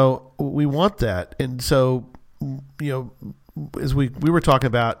we want that, and so as we were talking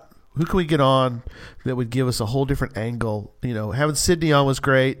about, who can we get on that would give us a whole different angle? Having Sydney on was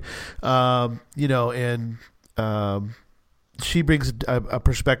great, she brings a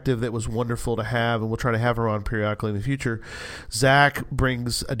perspective that was wonderful to have, and we'll try to have her on periodically in the future. Zach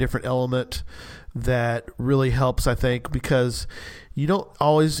brings a different element that really helps, I think, because you don't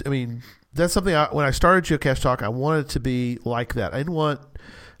always, that's something when I started Geocache Talk, I wanted it to be like that. I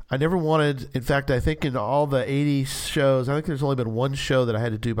never wanted, in fact, I think in all the 80 shows, I think there's only been one show that I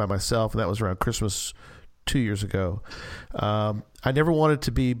had to do by myself, and that was around Christmas 2 years ago. I never wanted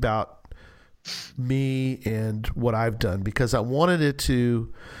to be about me and what I've done, because I wanted it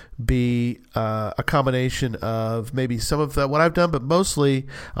to be a combination of maybe some of what I've done, but mostly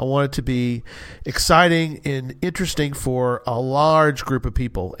I want it to be exciting and interesting for a large group of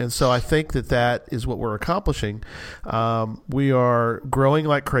people. And so I think that is what we're accomplishing. We are growing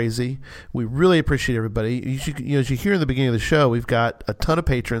like crazy. We really appreciate everybody. As you hear in the beginning of the show, we've got a ton of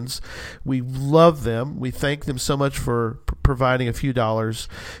patrons. We love them. We thank them so much for providing a few dollars,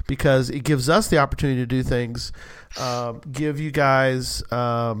 because it gives us the opportunity to do things, give you guys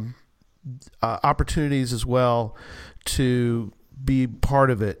opportunities as well to be part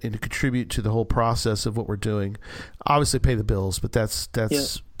of it and to contribute to the whole process of what we're doing. Obviously pay the bills, but that's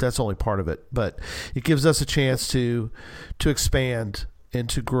only part of it. But it gives us a chance to expand and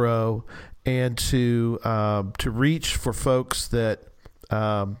to grow and to reach for folks that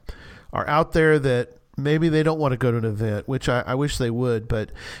are out there that maybe they don't want to go to an event, which I wish they would,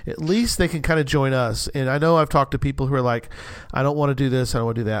 but at least they can kind of join us. And I know I've talked to people who are like, I don't want to do this, I don't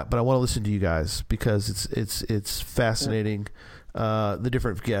want to do that, but I want to listen to you guys because it's fascinating. The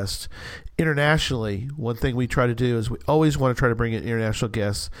different guests internationally. One thing we try to do is we always want to try to bring in international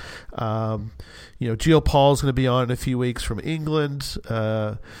guests. Geo Paul's going to be on in a few weeks from England.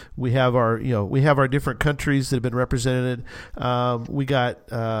 We have our different countries that have been represented. We got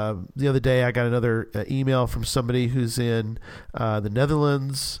the other day I got another email from somebody who's in the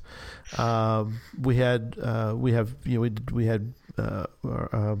Netherlands. We had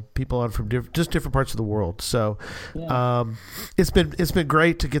people on from different parts of the world. So it's been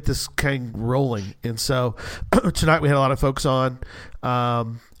great to get this kind of rolling. And so tonight we had a lot of folks on.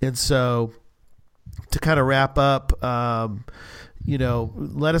 And so to kind of wrap up, let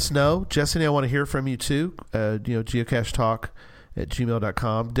us know. Jesse and I want to hear from you too.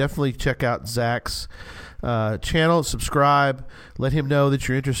 geocachetalk@gmail.com. Definitely check out Zach's channel, subscribe, let him know that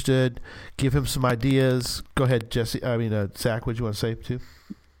you're interested, give him some ideas. Go ahead, Zach, what do you want to say too?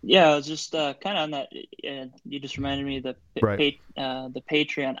 Yeah, I was just kind of on that. You just reminded me of the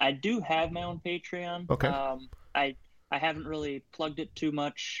Patreon. I do have my own Patreon. Okay. I haven't really plugged it too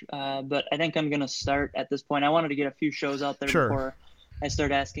much, but I think I'm going to start at this point. I wanted to get a few shows out there before I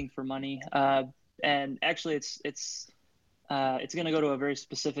start asking for money. And actually, it's going to go to a very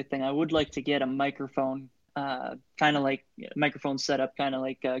specific thing. I would like to get a microphone, kind of like microphone setup, kind of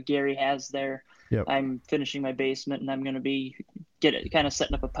like Gary has there. Yep. I'm finishing my basement, and I'm going to be kind of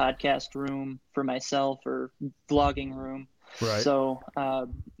setting up a podcast room for myself, or vlogging room. Right. So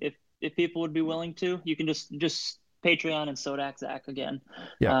if people would be willing to, you can just Patreon and Sodak Zach again.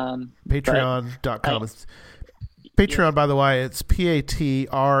 Yeah. Patreon.com. Patreon, by the way, it's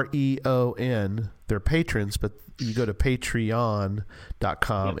Patreon. They're patrons, but you go to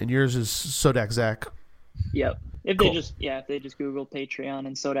patreon.com, and yours is Sodak Zach. Yep. If cool. they just Google Patreon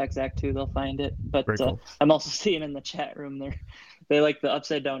and Sodak Zach too, they'll find it. But cool. I'm also seeing in the chat room they like the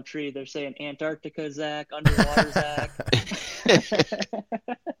upside down tree. They're saying Antarctica Zach, underwater Zach.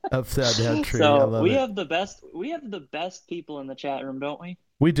 Upside down tree. So I love it. have the best people in the chat room, don't we?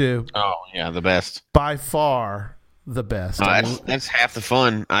 We do. Oh yeah, the best. By far the best. That's half the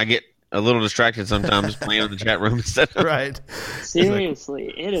fun. I get a little distracted sometimes playing in the chat room instead of right.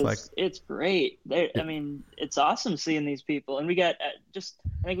 Seriously, it's great. It's awesome seeing these people, and we got I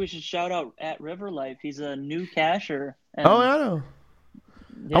think we should shout out at River Life. He's a new casher. I know.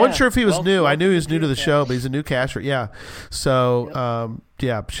 Yeah, I wasn't sure if he was new. I knew he was new to the show, but he's a new casher. Yeah. So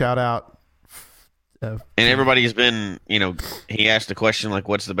shout out. And everybody has been, he asked a question like,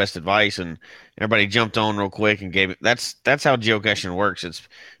 "What's the best advice?" And everybody jumped on real quick and gave it. That's how geocaching works. It's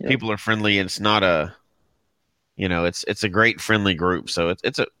people are friendly. It's not it's a great friendly group. So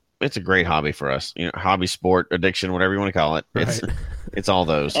it's a great hobby for us. Hobby, sport, addiction, whatever you want to call it. Right. It's all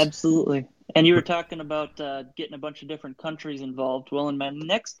those. Absolutely. And you were talking about getting a bunch of different countries involved. Well, in my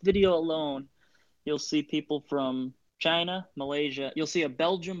next video alone, you'll see people from China, Malaysia. You'll see a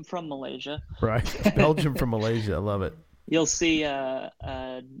Belgium from Malaysia. Right. Belgium from Malaysia. I love it. You'll see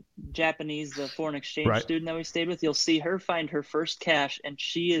Japanese, the foreign exchange student that we stayed with. You'll see her find her first cache, and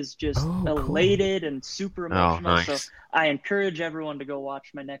she is just elated and super emotional. Nice. So I encourage everyone to go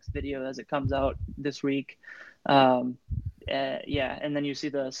watch my next video as it comes out this week. And then you see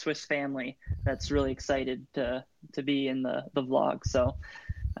the Swiss family that's really excited to be in the vlog. So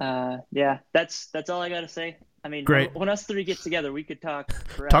that's all I got to say. I mean, great. When us three get together, we could talk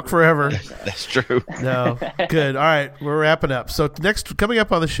forever. Talk forever. That's true. No, good. All right, we're wrapping up. So coming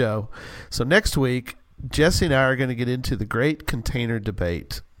up on the show. So next week, Jesse and I are going to get into the great container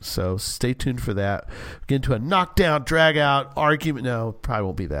debate. So stay tuned for that. Get into a knockdown, drag out argument. No, probably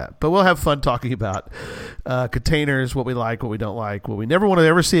won't be that. But we'll have fun talking about containers, what we like, what we don't like, what we never want to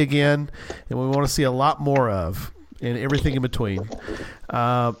ever see again, and what we want to see a lot more of, and everything in between.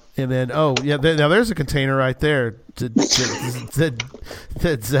 And then, now there's a container right there that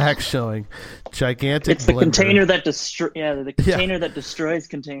Zach's showing. Gigantic. It's the blender. Container that that destroys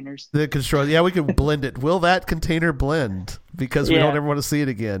containers. The control. Yeah, we can blend it. Will that container blend? Because we don't ever want to see it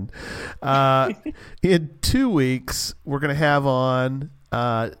again. In 2 weeks, we're going to have on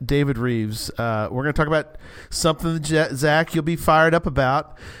David Reeves. We're going to talk about something that Zach, you'll be fired up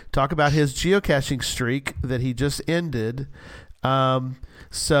about. Talk about his geocaching streak that he just ended.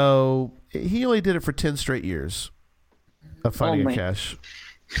 So he only did it for 10 straight years of finding a cache.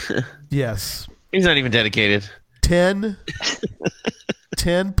 Yes. He's not even dedicated. 10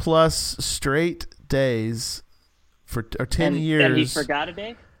 plus straight days or 10 years. And he forgot a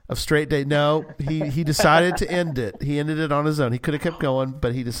day? Of straight day. No, he decided to end it. He ended it on his own. He could have kept going,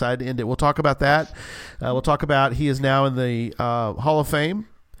 but he decided to end it. We'll talk about that. We'll talk about he is now in the Hall of Fame,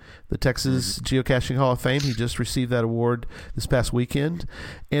 the Texas Geocaching Hall of Fame. He just received that award this past weekend.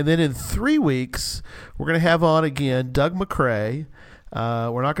 And then in 3 weeks, we're going to have on again Doug McCrae.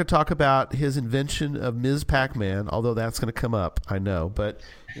 We're not going to talk about his invention of Ms. Pac-Man, although that's going to come up, I know. But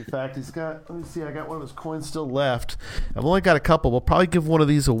in fact, he's got, let me see, I got one of his coins still left. I've only got a couple. We'll probably give one of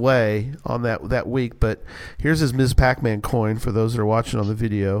these away on that week. But here's his Ms. Pac-Man coin for those that are watching on the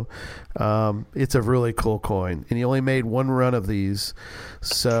video. It's a really cool coin, and he only made one run of these.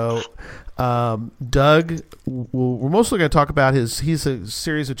 So Doug, we're mostly going to talk about he's a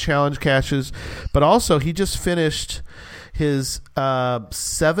series of challenge caches, but also he just finished his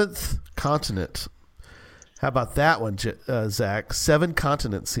 7th continent. How about that one, Zach? 7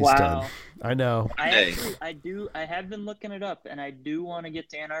 continents he's done. I know. I have been looking it up, and I do want to get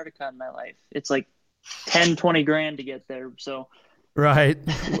to Antarctica in my life. It's like 10, 20 grand to get there. So right.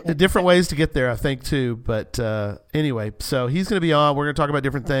 Different ways to get there, I think, too. But anyway, so he's going to be on. We're going to talk about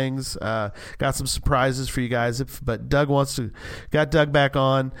different things. Got some surprises for you guys. But Doug got Doug back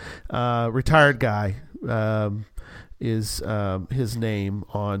on. Retired guy. Is his name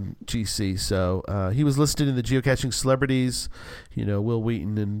on GC. So he was listed in the geocaching celebrities, Will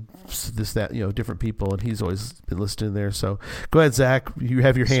Wheaton and this, that, different people, and he's always been listed in there. So go ahead, Zach. You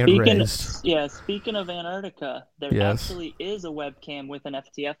have your hand raised. Yeah, speaking of Antarctica, there actually is a webcam with an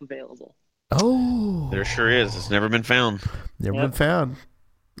FTF available. Oh. There sure is. It's never been found. Never been found.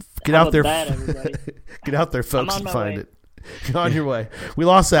 Get How out there. about that, everybody? Get out there, folks, and find way. it. Get on your way. We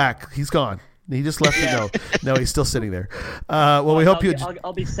lost Zach. He's gone. He just left me. No, he's still sitting there. Well, we hope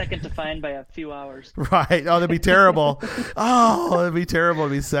I'll be second to find by a few hours. Right. Oh, that'd be terrible. That'd be terrible to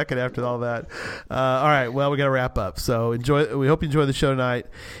be second after all that. All right. Well, we got to wrap up. So we hope you enjoy the show tonight.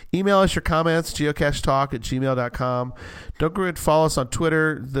 Email us your comments, geocachetalk@gmail.com. Don't forget to follow us on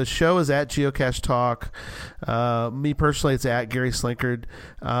Twitter. The show is at Geocache Talk. Me personally, it's at Gary Slinkard.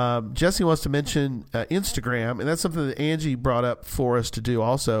 Jesse wants to mention Instagram, and that's something that Angie brought up for us to do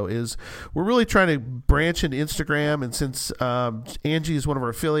also, is we're really trying to branch into Instagram, and since Angie is one of our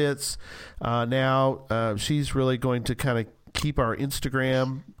affiliates now, she's really going to kind of keep our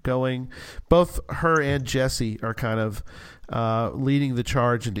Instagram going. Both her and Jesse are kind of leading the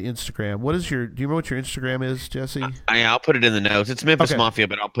charge into Instagram. Do you remember what your Instagram is, Jesse? I'll put it in the notes. It's Memphis Mafia,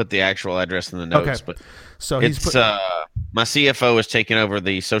 but I'll put the actual address in the notes. Okay. But so my CFO is taking over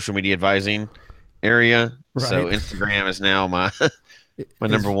the social media advising area, right. So Instagram is now my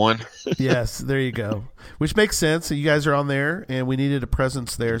number one. Yes, there you go. Which makes sense. You guys are on there, and we needed a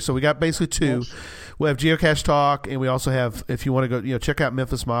presence there. So we got basically 2. We have Geocache Talk, and we also have, if you want to go, check out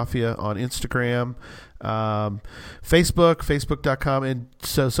Memphis Mafia on Instagram, Facebook.com, and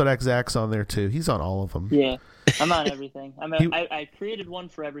so Sodak Zach's on there too. He's on all of them. Yeah, I'm on everything. I created one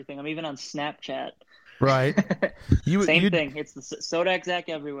for everything. I'm even on Snapchat. Right. Same thing. It's the Sodak Zach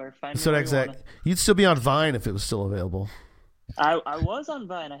everywhere. Find me Sodak Zach. You'd still be on Vine if it was still available. I was on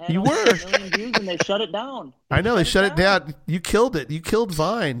Vine. I had you over were. 1 million views, and they shut it down. I know they shut it down. You killed it. You killed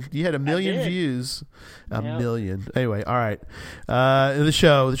Vine. You had 1 million views. A million. Anyway, all right. The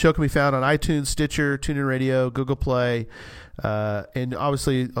show can be found on iTunes, Stitcher, TuneIn Radio, Google Play, and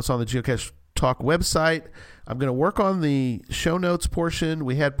obviously also on the Geocache Talk website. I'm going to work on the show notes portion.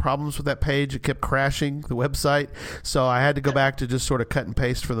 We had problems with that page. It kept crashing, the website. So I had to go back to just sort of cut and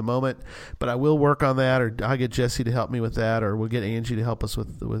paste for the moment. But I will work on that, or I'll get Jesse to help me with that, or we'll get Angie to help us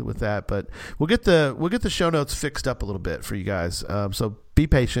with that. But we'll get the show notes fixed up a little bit for you guys. So be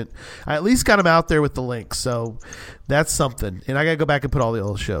patient. I at least got them out there with the links, so that's something. And I got to go back and put all the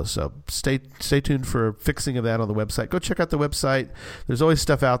old shows. So stay tuned for fixing of that on the website. Go check out the website. There's always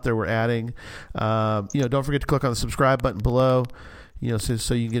stuff out there we're adding. Don't forget to click on the subscribe button below.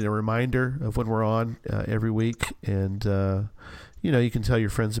 So you can get a reminder of when we're on every week, and you can tell your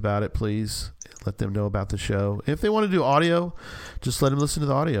friends about it, please. Let them know about the show. If they want to do audio, just let them listen to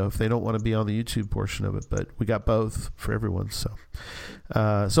the audio if they don't want to be on the YouTube portion of it. But we got both for everyone. So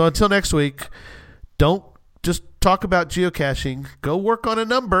until next week, don't just talk about geocaching. Go work on a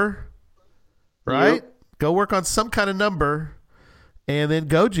number, right? Yep. Go work on some kind of number, and then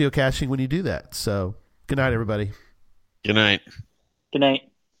go geocaching when you do that. So good night, everybody. Good night. Good night.